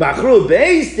 Machru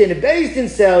based in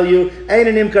sell you, ain't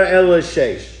an imkar el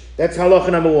sheish. That's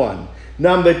halacha number 1.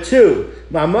 Number 2,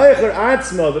 ma'moicher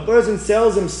atzmo, if a person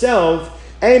sells himself,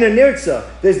 ain't a nirtza.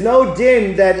 There's no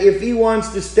din that if he wants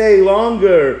to stay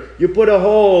longer, you put a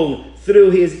hole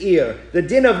through his ear. The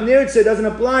din of nirtza doesn't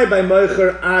apply by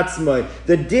moicher atzmo.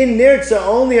 The din nirtza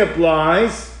only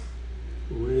applies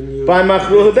by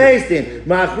machru based in.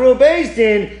 Machru based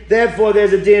in, therefore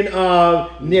there's a din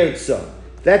of nirtza.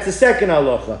 That's the second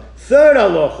halacha. Third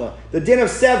halacha, the din of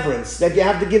severance, that you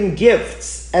have to give him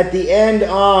gifts at the end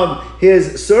of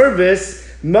his service.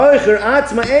 Moicher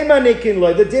atzma emanikin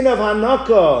loy, the din of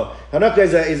hanaka. Hanaka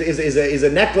is a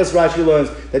necklace, Rashi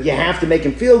learns, that you have to make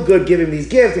him feel good, give him these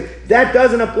gifts. That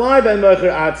doesn't apply by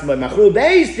moicher atzma. Machru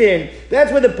based in,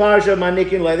 that's where the parsha of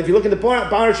manikin loy. If you look in the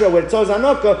parsha where it says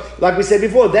hanaka, like we said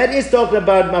before, that is talking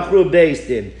about machru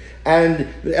based in. And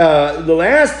the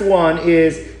last one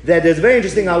is that there's a very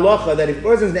interesting halacha that if a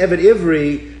person's an Eved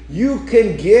Ivri, you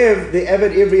can give the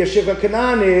Eved Ivri a Shivcha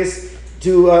Kananis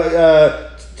to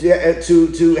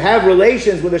have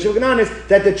relations with the Shivcha Kananis,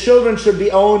 that the children should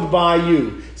be owned by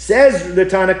you. Says the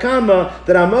Tanakama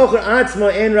that Amocher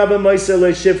Atzma en Rabbi Moisa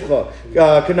le Shivcha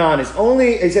Kananis.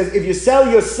 Only, it says, if you sell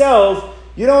yourself,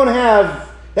 you don't have.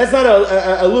 That's not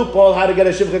a loophole how to get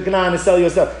a Shivcha Kananis, sell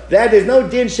yourself. There's no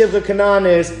din Shivcha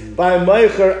Kananis by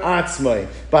Mocher Atzma.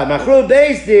 By Machru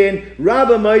Beis Din,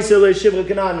 Rabbi Moisa le Shivcha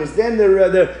Kananis. Then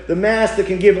the master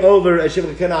can give over a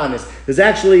Shivcha Kananis. There's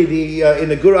actually in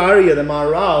the Gur Aryeh, the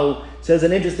Maharal says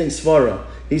an interesting svara.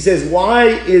 He says, why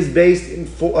is based in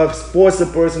force a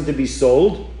person to be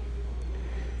sold?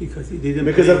 Because he didn't.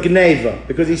 Because of Gneva,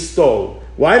 because he stole.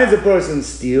 Why does a person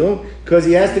steal? Because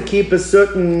he has to keep a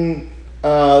certain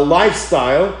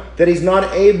lifestyle that he's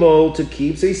not able to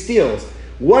keep, so he steals.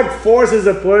 What forces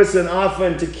a person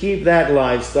often to keep that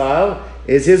lifestyle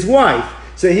is his wife.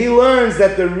 So he learns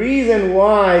that the reason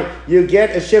why you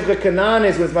get a Shivcha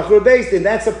Kananis with Machur Beis Din,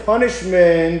 that's a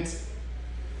punishment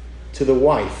to the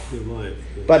wife. The wife,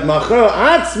 yeah. But Machur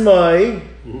Atzmai,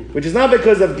 which is not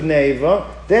because of Gneva,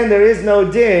 then there is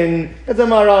no din. As the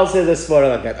Maharal says a svara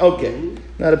like that. Okay,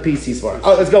 not a PC svara.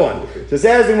 Oh, let's go on. So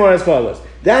says the more as follows.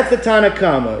 That's the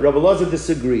Tanakama. Rabbi Elazar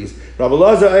disagrees. Rabbi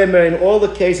Elazar Omer, in all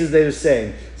the cases they are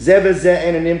saying, Zev zeh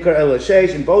and an imkar el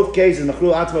sheish. In both cases,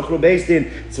 Machru Atzma Machru Beis Din,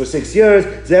 it's for 6 years.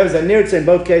 Zev zeh nirtza. In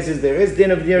both cases, there is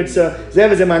din of nirtza.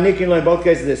 Zev zeh manikin lo. In both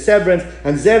cases, there's severance.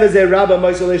 And Zev zeh Rabba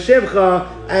Moisel Shivcha.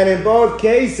 And in both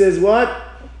cases, what?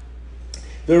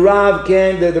 The Rav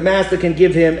the master can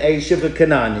give him a Shivcha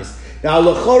Kananis. Now,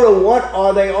 L'chora, what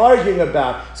are they arguing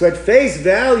about? So at face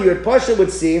value, at Pasha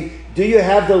would seem, do you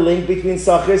have the link between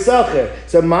Sachir?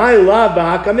 So my love,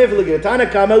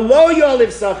 Tanakama, lo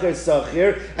yoliv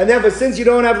Sachir, and therefore, since you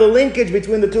don't have the linkage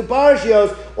between the two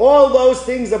parashiyos, all those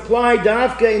things apply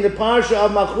dafka in the parsha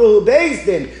of Machruhu Beis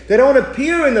Din. They don't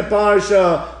appear in the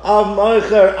parsha of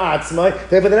Mocher Atzmai,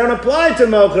 therefore they don't apply to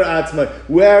Mocher Atzmai.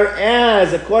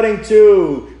 Whereas, according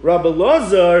to Rabbi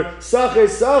Elazar,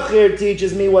 Sachir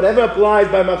teaches me whatever applies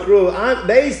by Machruhu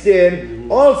Beis Din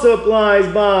also applies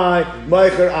by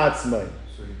Mocher Atzmai.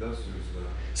 So he does use that.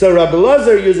 So Rabbi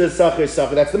Elazar uses Sachir.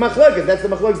 That's the machlokes. That's the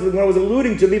machlokes that I was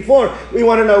alluding to before. We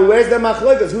want to know where's the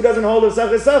machlokes. Who doesn't hold of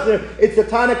Sachir? It's the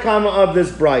Tanakama of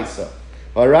this brisa.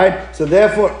 All right. So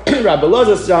therefore, Rabbi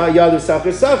Elazar yadu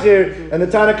Sachir, and the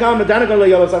Tanakama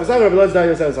yadu Sachir. Rabbi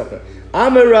Elazar yadu Sachir.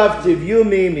 Amarav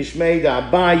Yomi Mishmei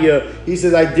Abaya. He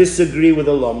says, I disagree with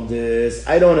the Lomdis.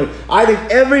 I don't know. I think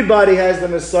everybody has the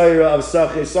Messiah of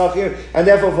Sachir, and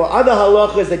therefore for other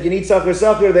halachas that you need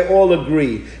Sachir, they all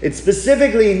agree. It's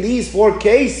specifically in these 4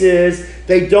 cases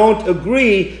they don't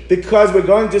agree, because we're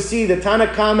going to see that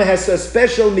Tanakama has a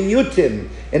special miyutim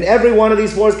in every one of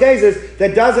these 4 cases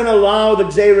that doesn't allow the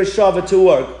Gzeira Shava to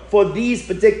work for these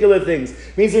particular things.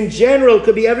 Means in general, it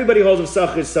could be everybody holds of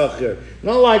Sachir.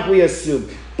 Not like we assume.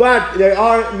 But there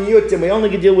are miyutim. We only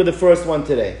can deal with the first one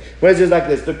today. Whereas it's like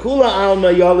this. The Kula Alma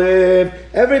Yalev,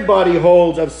 everybody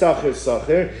holds of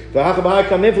Sachir.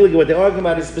 What they argue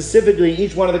about is specifically in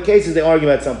each one of the cases they argue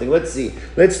about something. Let's see.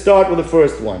 Let's start with the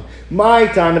first one. My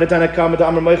time in the Tanakama to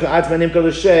Amar Moicha Atzma Nimka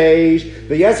L'Sheish,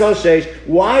 V'Yes Al Sheish.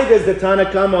 Why does the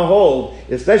Tanakama hold,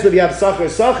 especially if you have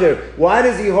Sachir, why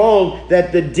does he hold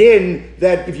that the din,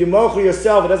 that if you mocher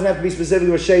yourself, it doesn't have to be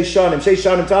specifically with Sheish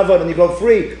Shanim Tavod, and you go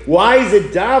free? Why is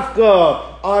it dafka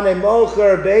on a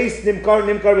mocher based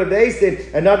nimkar based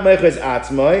and not mocher's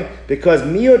atzmai? Because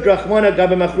miut rachmana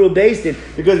gabe machru based.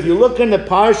 Because if you look in the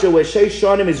parsha where Sheish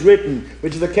Shanim is written,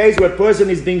 which is the case where a person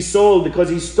is being sold because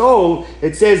he stole,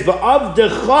 it says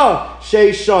va'avdecha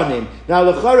Sheish Shanim. Now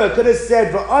l'chara could have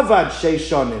said va'avad Sheish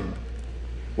Shanim.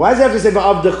 Why does it have to say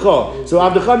va'avdecha? So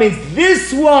avdecha means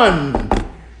this one.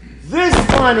 This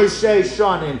one is Sheish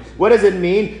Shanim. What does it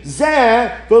mean?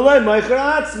 Zeh v'lo mocher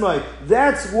atzmai.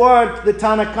 That's what the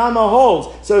Tanakama holds.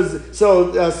 So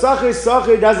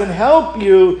Sachir doesn't help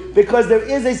you, because there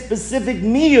is a specific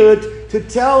miyut to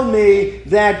tell me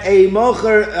that a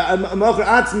mocher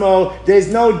atzmo, there's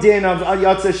no din of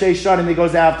yotza Sheish Shanim that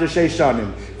goes after Sheish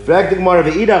Shanim.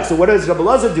 So what does Rabbi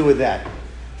Elazar do with that?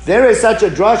 There is such a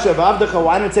drasha of avdecha.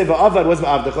 Why not say va'avad? What's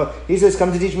va'avdecha? He says,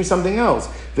 come to teach me something else.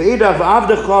 That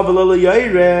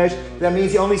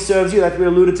means he only serves you. That's what we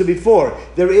alluded to before.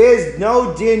 There is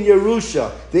no din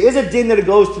Yerusha. There is a din that it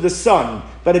goes to the son,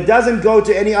 but it doesn't go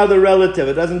to any other relative.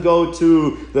 It doesn't go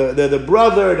to the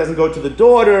brother. It doesn't go to the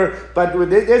daughter. But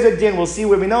there's a din. We'll see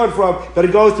where we know it from. But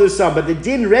it goes to the son. But the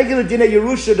regular din of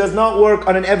Yerusha does not work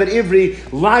on an Eved Ivri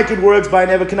like it works by an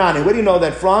Eved Kanani. Where do you know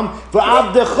that from?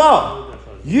 Va'avdecha.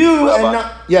 You Rabbi, and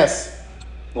not, yes.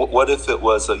 What if it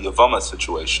was a Yavama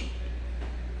situation?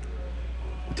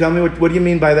 Tell me what do you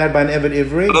mean by that? By an Eved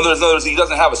Ivri? In other words, he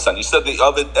doesn't have a son. You said the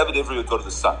Eved Ivri would go to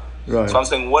the son. Right. So I'm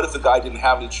saying, what if the guy didn't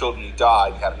have any children? He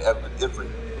died. He had an Eved Ivri.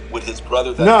 Would his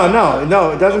brother?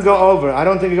 No. It doesn't go over. I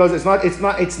don't think it goes. It's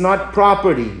not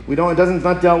property. We don't. It's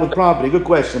not dealt with property. Good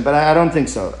question, but I don't think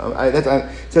so. It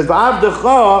says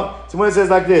v'avdecha. So when it says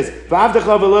like this,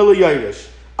 v'avdecha v'lelu yoirish.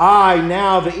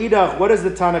 Now the idach. What does the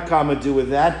Tanakama do with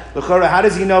that? How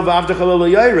does he know v'avdecha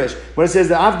v'lelu yoirish? When it says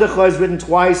the avdecha is written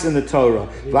twice in the Torah.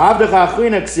 V'avdecha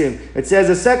achinaksim. It says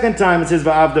the second time. It says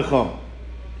v'avdecha.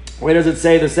 Where does it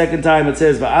say the second time? It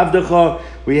says v'avdecha.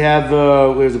 We have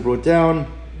where's it brought down?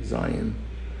 Zion.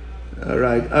 All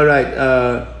right.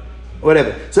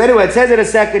 Whatever. So anyway, it says it a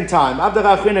second time.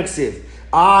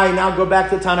 I now go back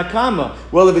to Tanakama.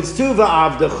 Well, if it's two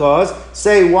va'avdechas,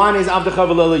 say one is avdecha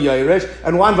v'lelo yoresh,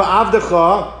 and one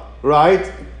va'avdecha,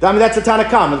 right? I mean, that's a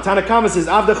Tanakama. The Tanakama says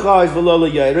avdecha is v'lelo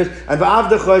yoresh, and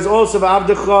va'avdecha is also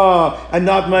va'avdecha, and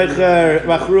not mecher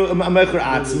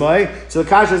atzmai. So the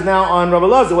kasha is now on Rabbi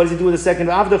Lazar. What does he do with the second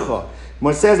va'avdecha?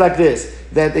 It says like this,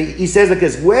 he says like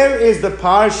this, where is the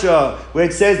parsha where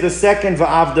it says the second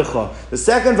va'avdecha? The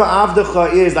second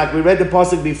va'avdecha is, like we read the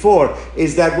pasuk before,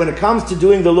 is that when it comes to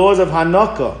doing the laws of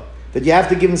Hanukkah, that you have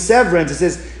to give him severance. It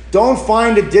says, don't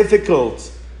find it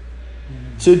difficult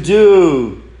to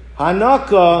do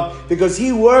Hanukkah because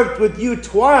he worked with you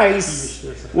twice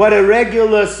what a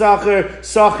regular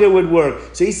sacher would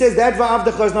work. So he says that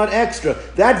va'avdecha is not extra.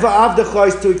 That va'avdecha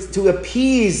is to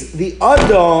appease the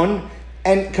Adon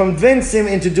and convince him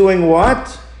into doing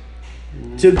what?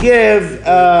 To give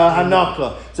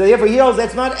Hanukkah. So therefore he holds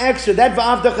that's not extra. That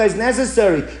va'avdecha is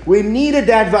necessary. We needed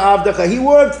that va'avdecha. He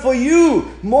worked for you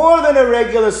more than a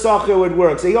regular sacher would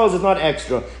work. So he holds it's not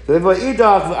extra. So therefore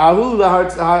idach ahu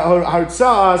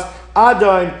hartzas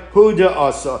Adon Huda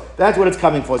Asa. That's what it's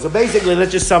coming for. So basically,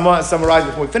 let's just summarize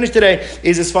before we finish today,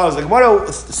 is as follows. The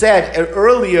Gemara said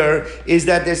earlier is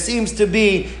that there seems to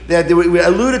be, that we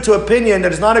alluded to opinion that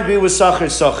does not agree with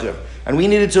Sacher. And we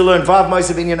needed to learn Vav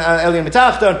Ma'asav Inyan Elyon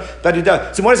Mitachton, but it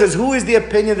does. So Gemara says, who is the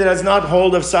opinion that does not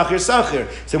hold of Sacher? So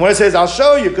Gemara says, I'll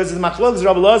show you, because the Machlokes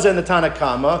Rabbi Lazar and the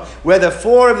Tanakama, where the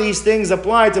four of these things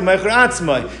apply to Mecher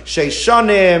Atzmai,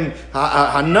 Sheishonim,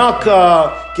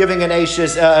 Hanukkah, giving an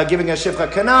Ashes, giving a Shifcha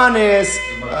Kananis,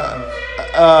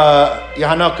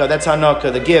 Hanukkah, that's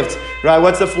Hanukkah, the gift. Right,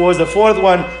 what's the fourth? The fourth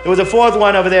one, there was a fourth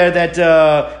one over there that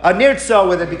a nirtza,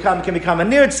 where it can become a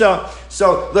nirtza.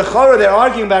 So the chorah, they're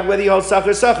arguing about whether you hold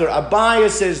sacher. Abaya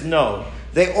says no.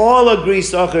 They all agree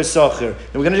sacher. And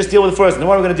we're going to just deal with the first, and then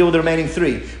we're going to deal with the remaining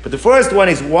three. But the first one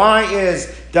is, why is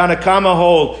Tanakama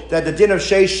hold that the din of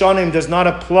Sheish Shonim does not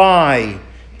apply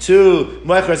to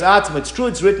Moichers Atzma? It's true,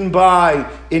 it's written by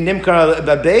in Nimkar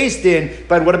based in,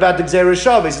 but what about the Gzeir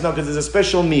Shav? He says no, because there's a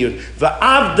special miut.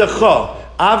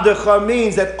 Avdecha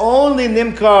means that only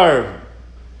Nimkar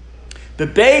the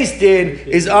based in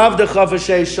is Avdecha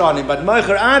v'shei shanim, but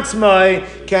Moicher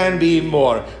Atzmai can be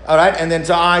more. All right, and then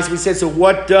we said, so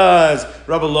what does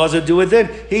Rabbi Lazar do with it?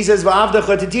 He says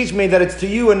v'avdecha to teach me that it's to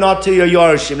you and not to your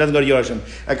Yorshim. It doesn't go to Yorshim.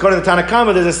 According to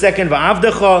Tanakama, there's a second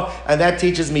v'avdecha, and that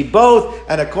teaches me both.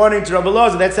 And according to Rabbi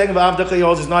Lazar, that second v'avdecha he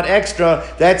holds is not extra.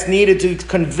 That's needed to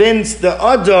convince the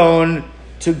Adon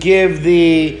to give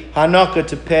the Hanukkah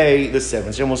to pay the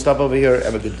severance. And we'll stop over here.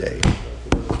 Have a good day.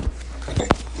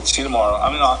 See you tomorrow. I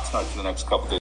mean, not tonight, for the next couple of days.